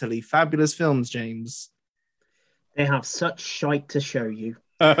utterly fabulous films, James. They have such shite to show you.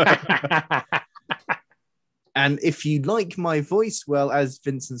 And if you like my voice, well, as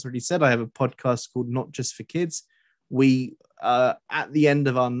Vincent's already said, I have a podcast called Not Just for Kids. We are at the end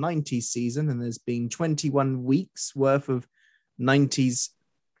of our 90s season, and there's been 21 weeks worth of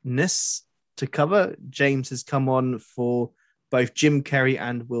 90s-ness to cover. James has come on for both Jim Carrey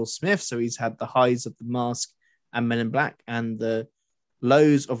and Will Smith, so he's had the highs of The Mask and Men in Black, and the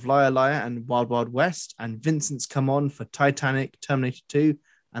lows of Liar Liar and Wild Wild West. And Vincent's come on for Titanic, Terminator 2,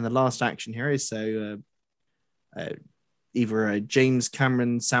 and The Last Action Hero. So either a James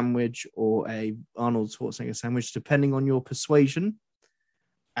Cameron sandwich or a Arnold Schwarzenegger sandwich, depending on your persuasion.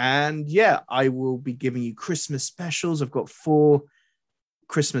 And yeah, I will be giving you Christmas specials. I've got 4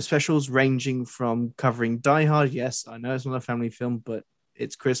 Christmas specials ranging from covering Die Hard. Yes, I know it's not a family film, but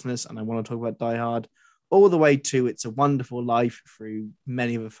it's Christmas and I want to talk about Die Hard, all the way to It's a Wonderful Life through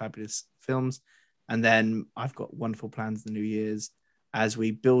many of the fabulous films. And then I've got wonderful plans in the New Year's as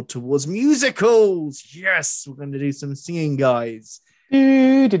we build towards musicals. Yes, we're going to do some singing, guys.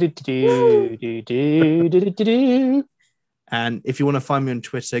 And if you want to find me on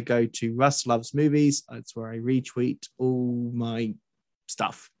Twitter, go to Russ Loves Movies. That's where I retweet all my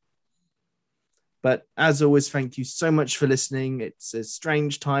stuff. But as always, thank you so much for listening. It's a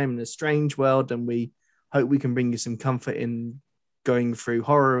strange time and a strange world, and we hope we can bring you some comfort in going through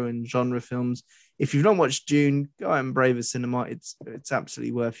horror and genre films. If you've not watched Dune, go out and brave a cinema. It's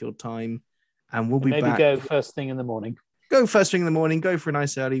absolutely worth your time. And we'll be back. Maybe go first thing in the morning. Go first thing in the morning. Go for a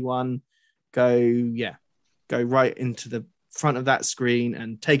nice early one. Go right into the front of that screen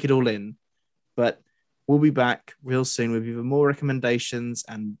and take it all in. But we'll be back real soon with even more recommendations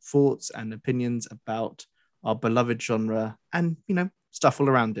and thoughts and opinions about our beloved genre, and, stuff all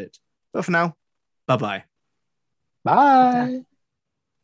around it. But for now, bye-bye. Bye.